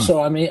 Right.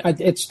 So, I mean,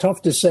 it's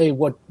tough to say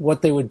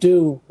what they would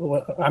do.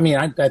 I mean,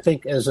 I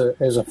think as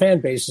a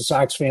fan base, the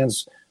Sox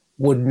fans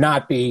would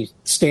not be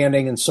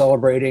standing and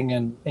celebrating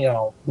and,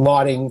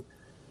 lauding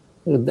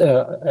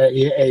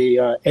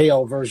a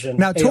AL version.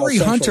 Now, Torrey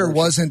Hunter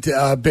wasn't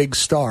a big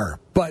star,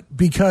 but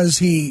because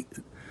he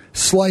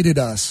slighted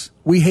us,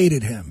 we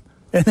hated him.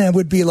 And that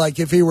would be like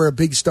if he were a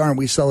big star and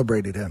we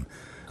celebrated him.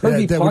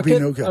 Kirby that Puckett, would be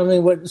no good. I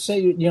mean,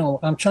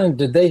 I'm trying,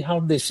 how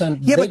did they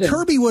send? Yeah, but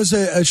Kirby was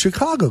a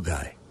Chicago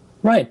guy.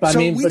 Right. But, so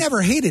we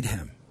never hated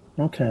him.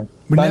 Okay.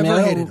 We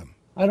never hated him.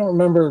 I don't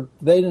remember,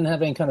 they didn't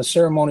have any kind of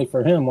ceremony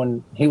for him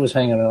when he was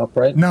hanging it up,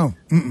 right? No.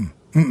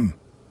 And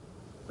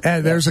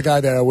there's a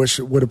guy that I wish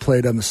would have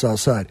played on the south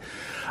side.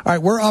 All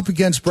right, we're up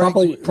against break.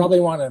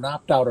 Probably wanted an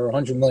opt-out or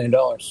 $100 million.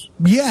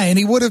 Yeah, and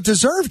he would have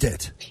deserved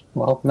it.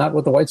 Well, not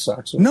with the White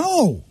Sox.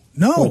 No.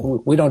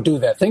 We don't do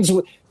that. Things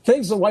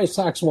the White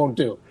Sox won't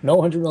do. No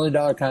 $100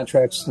 million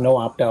contracts, no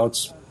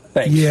opt-outs.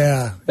 Thanks.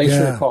 Thanks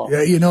for the call.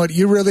 Yeah, you know what?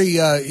 You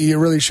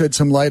really shed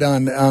some light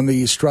on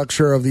the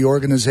structure of the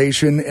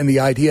organization and the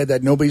idea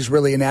that nobody's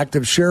really an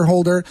active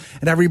shareholder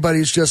and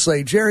everybody's just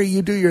like, Jerry,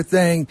 you do your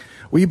thing.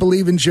 We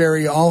believe in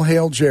Jerry. All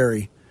hail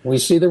Jerry. We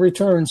see the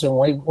returns and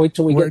wait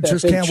till we get that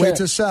just big can't check. wait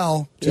to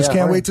sell.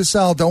 Wait to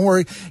sell. Don't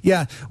worry.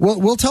 Yeah,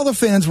 we'll tell the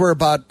fans we're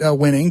about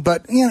winning,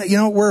 but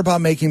we're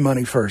about making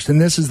money first, and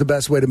this is the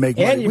best way to make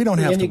money. We don't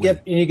have to win.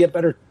 You get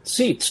better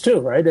seats too,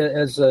 right?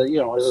 As an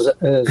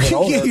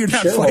owner, you're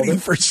not fighting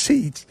for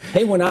seats.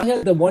 Hey, when I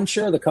had the one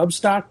share of the Cubs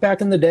stock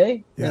back in the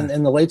day,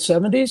 in the late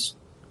 70s,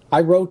 I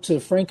wrote to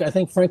Frank. I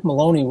think Frank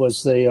Maloney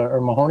was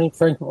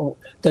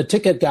the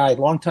ticket guy,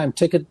 longtime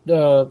ticket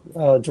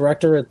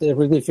director at the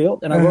Wrigley Field.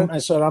 And I wrote and I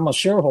said, I'm a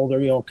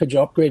shareholder. Could you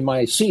upgrade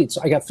my seats?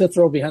 I got fifth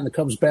row behind the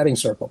Cubs batting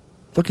circle.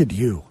 Look at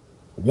you,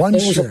 one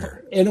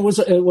share. And it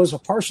was a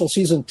partial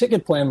season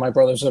ticket plan my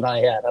brothers and I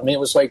had. I mean, it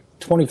was like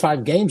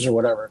 25 games or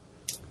whatever.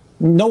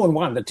 No one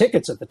wanted the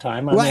tickets at the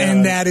time.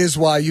 And that is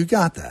why you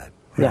got that.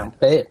 Right?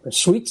 Yeah,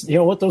 sweet. You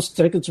know what those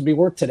tickets would be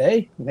worth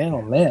today? Man,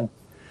 oh man.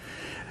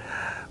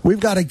 We've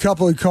got a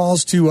couple of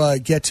calls to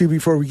get to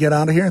before we get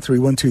out of here.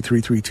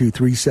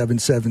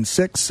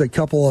 312-332-3776. A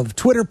couple of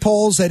Twitter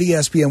polls at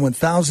ESPN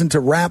 1000 to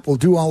wrap. We'll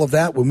do all of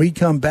that when we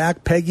come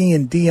back. Peggy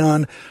and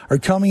Dion are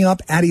coming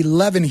up at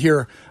 11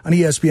 here on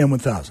ESPN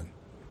 1000.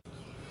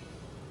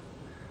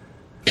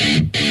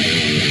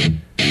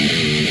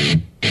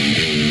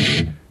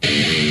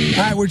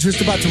 All right, we're just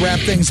about to wrap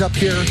things up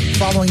here.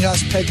 Following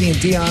us, Peggy and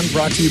Dion,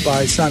 brought to you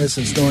by Sinus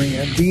and Snoring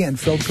MD and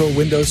Philco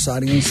Windows,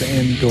 Sidings,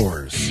 and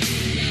Doors.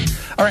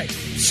 All right,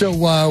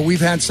 so we've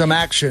had some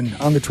action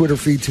on the Twitter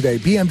feed today.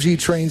 BMG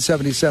Train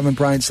 77,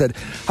 Brian said,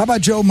 how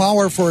about Joe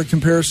Mauer for a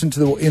comparison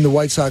in the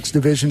White Sox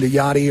division to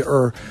Yachty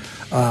or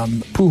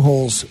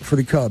Pujols for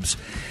the Cubs?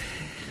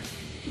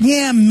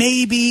 Yeah,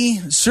 maybe.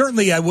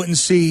 Certainly, I wouldn't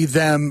see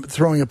them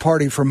throwing a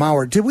party for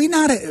Mauer. Did we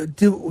not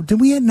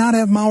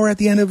have Mauer at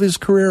the end of his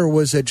career, or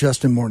was it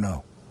Justin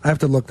Morneau? I have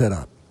to look that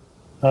up.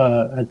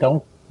 I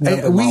don't.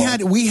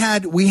 We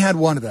had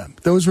one of them.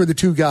 Those were the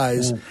two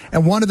guys,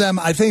 and one of them,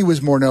 I think it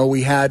was Morneau,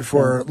 we had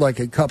for like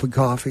a cup of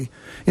coffee.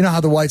 You know how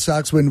the White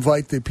Sox would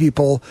invite the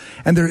people,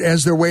 and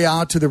as their way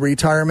out to the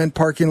retirement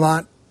parking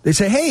lot, they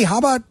say, "Hey, how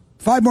about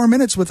 5 more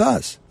minutes with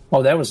us?"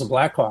 Oh, that was the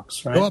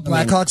Blackhawks, right? Oh,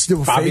 Blackhawks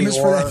were famous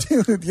for that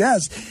too.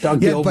 Yes,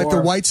 Doug Gilmore. But the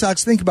White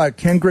Sox, think about it.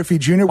 Ken Griffey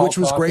Jr., which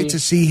was great to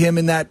see him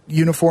in that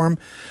uniform,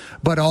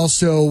 but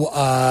also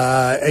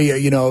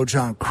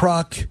John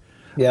Kruk.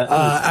 Yeah,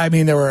 I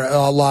mean, there were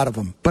a lot of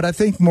them, but I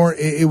think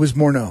it was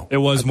Morneau. It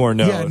was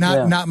Morneau. Yeah,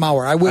 not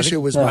Mauer. I wish it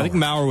was Mauer. I think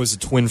Mauer was a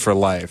twin for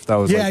life. That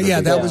was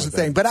that was the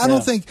thing. But I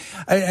don't think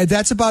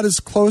that's about as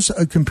close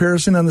a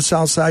comparison on the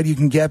South Side you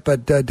can get,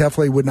 but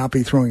definitely would not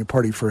be throwing a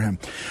party for him.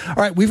 All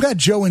right, we've got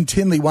Joe in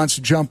Tinley wants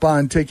to jump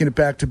on, taking it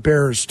back to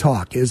Bears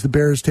talk as the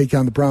Bears take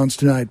on the Browns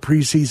tonight,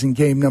 preseason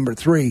game number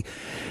 3.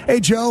 Hey,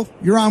 Joe,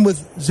 you're on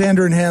with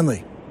Xander and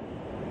Hanley.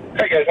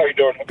 Hey, guys, how you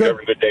doing? Hope you're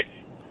having a good day.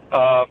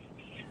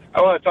 I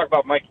want to talk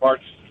about Mike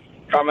Martz's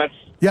comments.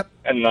 Yep.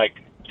 And, I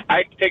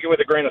take it with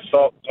a grain of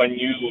salt when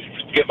you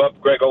give up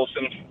Greg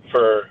Olsen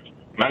for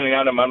Manu,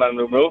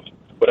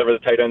 whatever the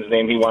tight end's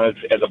name he wanted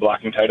as a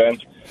blocking tight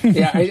end.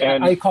 Yeah,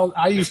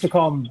 I used to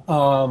call him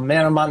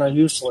Manu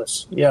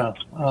useless. Yeah.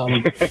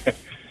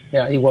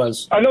 Yeah, he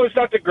was. I know it's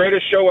not the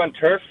greatest show on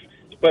turf,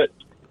 but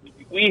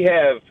we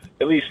have,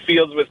 at least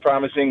Fields was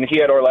promising. He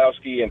had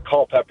Orlowski and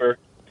Culpepper.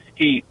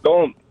 It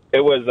was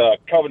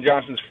Calvin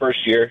Johnson's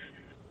first year.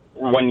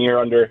 1 year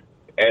a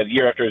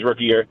year after his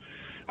rookie year.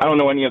 I don't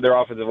know any of their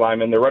offensive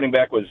linemen. Their running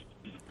back was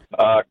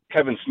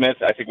Kevin Smith.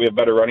 I think we have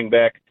better running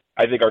back.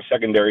 I think our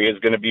secondary is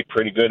going to be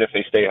pretty good if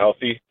they stay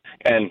healthy.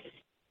 And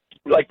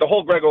the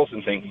whole Greg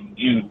Olsen thing,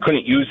 you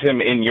couldn't use him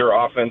in your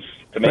offense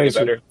to make it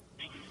better.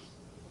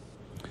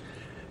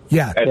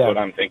 Yeah. That's what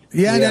I'm thinking.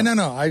 Yeah.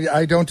 No.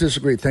 I don't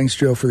disagree. Thanks,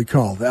 Joe, for the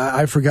call.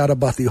 I forgot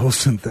about the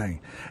Olsen thing.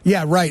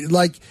 Yeah, right.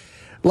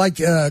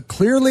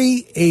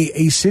 Clearly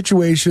a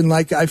situation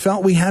like I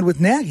felt we had with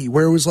Nagy,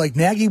 where it was like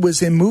Nagy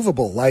was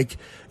immovable. Like,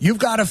 you've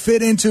got to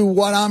fit into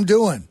what I'm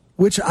doing,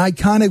 which I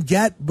kind of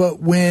get.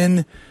 But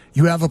when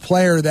you have a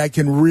player that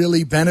can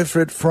really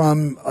benefit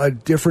from a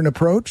different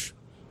approach,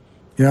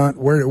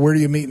 where do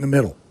you meet in the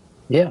middle?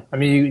 Yeah, I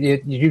mean,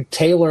 you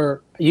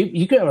tailor.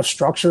 You can have a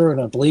structure and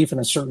a belief in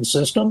a certain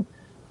system,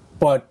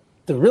 but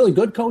the really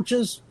good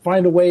coaches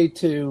find a way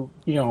to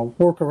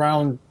work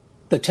around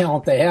the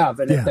talent they have.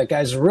 And if that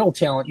guy's a real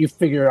talent, you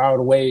figure out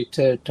a way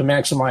to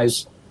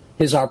maximize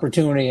his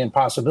opportunity and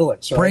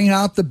possibilities. Right? Bring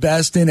out the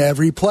best in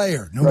every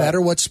player, no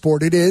matter what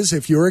sport it is.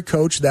 If you're a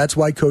coach, that's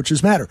why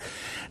coaches matter.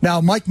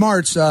 Now, Mike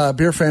Martz,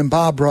 Beer Fan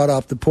Bob, brought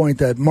up the point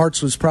that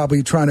Martz was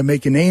probably trying to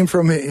make a name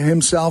for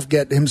himself,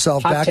 get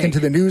himself back into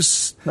the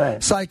news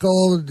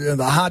cycle,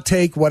 the hot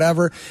take,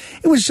 whatever.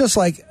 It was just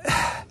like,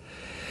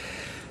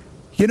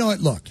 you know what,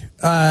 look,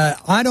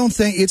 I don't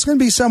think it's going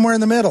to be somewhere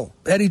in the middle.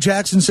 Eddie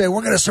Jackson say, we're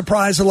going to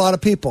surprise a lot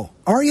of people.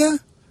 Are you?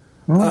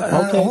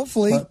 Okay.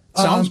 Hopefully.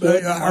 Sounds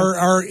good.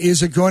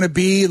 Is it going to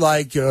be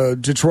like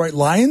Detroit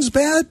Lions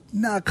bad?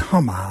 No,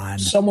 come on.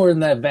 Somewhere in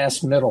that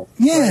vast middle.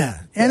 Yeah, right?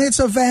 And it's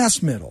a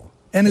vast middle.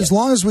 And as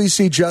long as we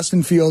see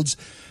Justin Fields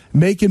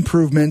make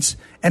improvements,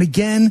 and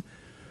again,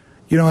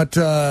 may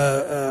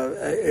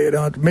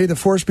the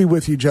force be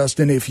with you,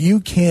 Justin. If you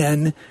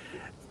can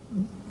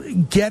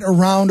get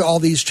around all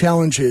these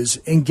challenges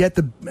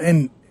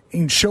and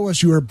and show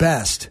us your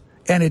best,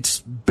 and it's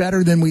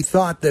better than we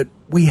thought that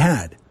we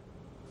had.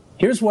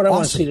 Here's what I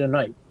want to see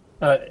tonight.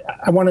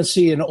 I want to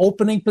see an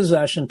opening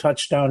possession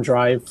touchdown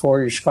drive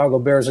for your Chicago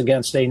Bears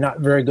against a not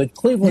very good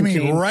Cleveland team.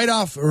 You mean right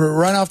off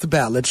the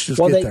bat? Let's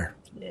just get there.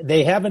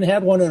 They haven't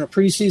had one in a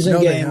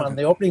preseason game on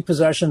the opening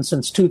possession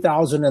since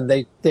 2000, and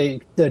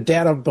the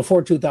data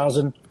before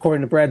 2000,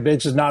 according to Brad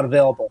Biggs, is not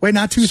available. Wait,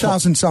 not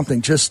 2000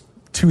 something, just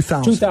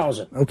 2000.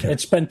 2000. Okay.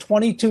 It's been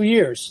 22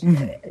 years.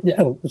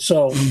 Mm-hmm.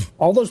 So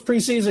all those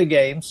preseason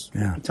games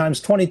times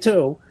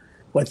 22,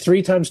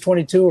 3 times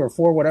 22 or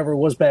 4, whatever it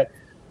was back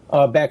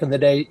in the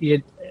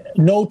day,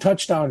 no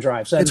touchdown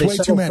drives. And it's way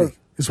too many.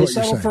 They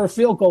settled for a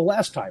field goal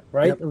last time,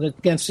 right,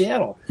 against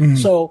Seattle. Mm-hmm.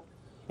 So,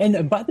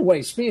 and by the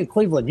way, speaking of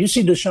Cleveland, you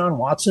see Deshaun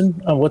Watson,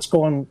 what's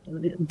going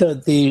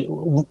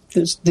the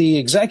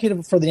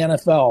executive for the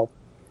NFL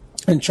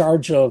in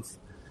charge of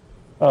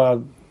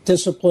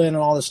discipline and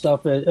all this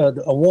stuff.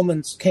 A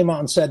woman came out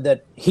and said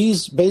that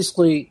he's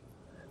basically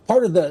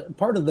part of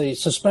the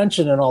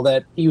suspension and all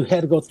that. You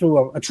had to go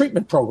through a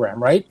treatment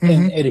program, right,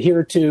 and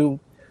adhere to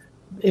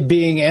it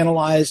being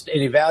analyzed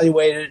and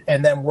evaluated,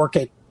 and then work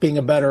at being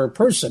a better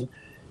person.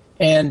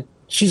 And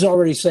she's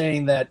already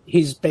saying that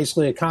he's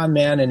basically a con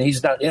man, and he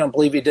don't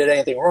believe he did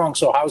anything wrong.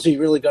 So how's he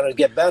really going to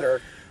get better?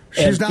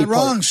 She's not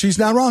wrong. She's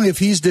not wrong. If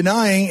he's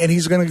denying and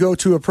he's going to go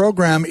to a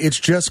program, it's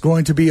just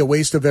going to be a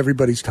waste of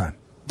everybody's time.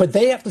 But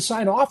they have to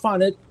sign off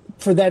on it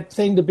for that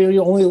thing to be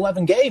only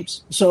 11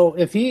 games. So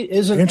if he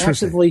isn't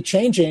actively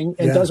changing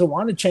and doesn't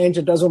want to change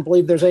and doesn't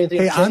believe there's anything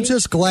to change, I'm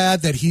just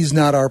glad that he's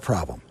not our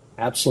problem.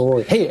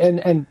 Absolutely. Hey,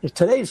 and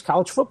today's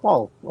college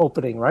football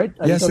opening, right?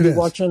 Yes, it is.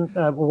 Watching,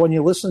 when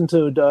you listen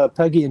to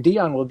Peggy and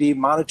Dion, will be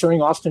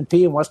monitoring Austin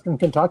Peay in Western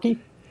Kentucky?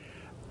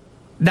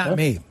 Not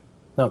me.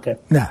 Okay.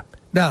 Nah.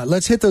 Now,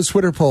 let's hit those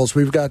Twitter polls.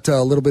 We've got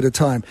a little bit of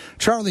time.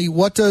 Charlie,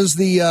 what does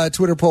the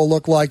Twitter poll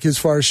look like as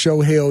far as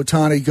Shohei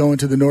Ohtani going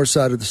to the north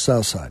side or the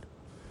south side,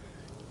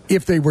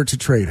 if they were to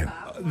trade him?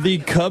 The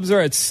Cubs are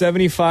at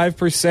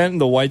 75%,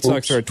 and the White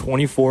Sox are at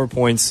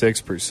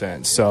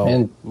 24.6%. So,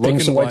 and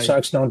things the White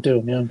Sox don't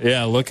do.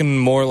 Yeah, looking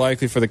more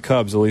likely for the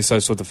Cubs. At least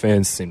that's what the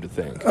fans seem to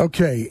think.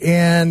 Okay,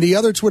 and the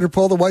other Twitter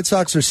poll, the White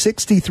Sox are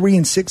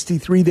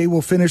 63-63. They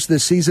will finish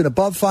this season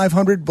above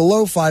 500,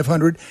 below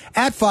 500,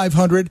 at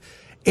 500,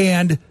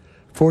 and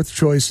fourth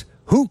choice,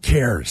 who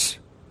cares?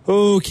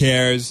 Who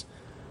cares?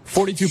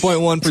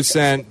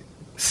 42.1%.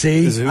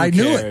 See, I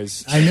knew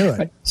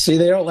it. See,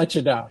 they don't let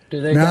you down, do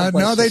they? No,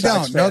 they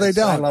don't. No, they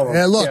don't.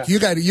 Look, you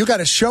got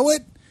to show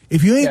it.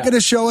 If you ain't going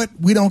to show it,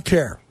 we don't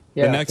care.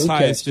 Yeah, the next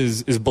highest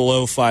is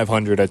below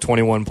 500 at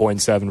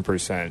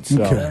 21.7%.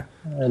 So. Okay.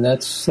 And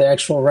that's the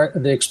actual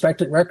the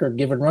expected record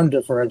given run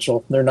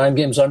differential. They're 9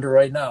 games under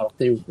right now.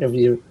 If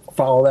you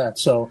follow that,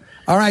 so.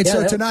 All right,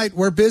 so tonight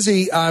we're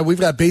busy. We've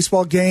got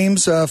baseball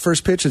games.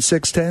 First pitch at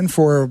 6:10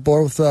 for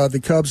both the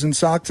Cubs and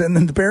Sox, and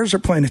then the Bears are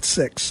playing at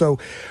 6. So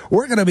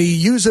we're going to be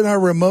using our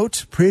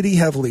remote pretty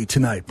heavily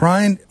tonight.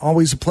 Brian,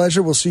 always a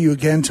pleasure. We'll see you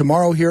again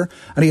tomorrow here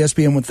on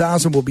ESPN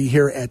 1000. We'll be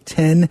here at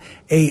 10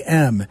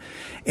 a.m.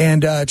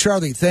 And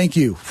Charlie, thank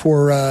you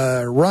for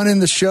running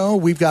the show.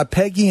 We've got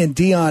Peggy and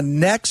Dion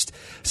next.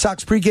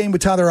 Sox pregame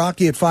with Tyler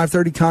Aki at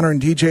 5:30. Connor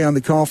and DJ on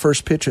the call.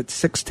 First pitch at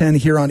 6:10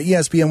 here on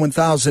ESPN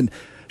 1000.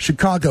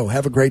 Chicago,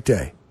 have a great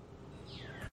day.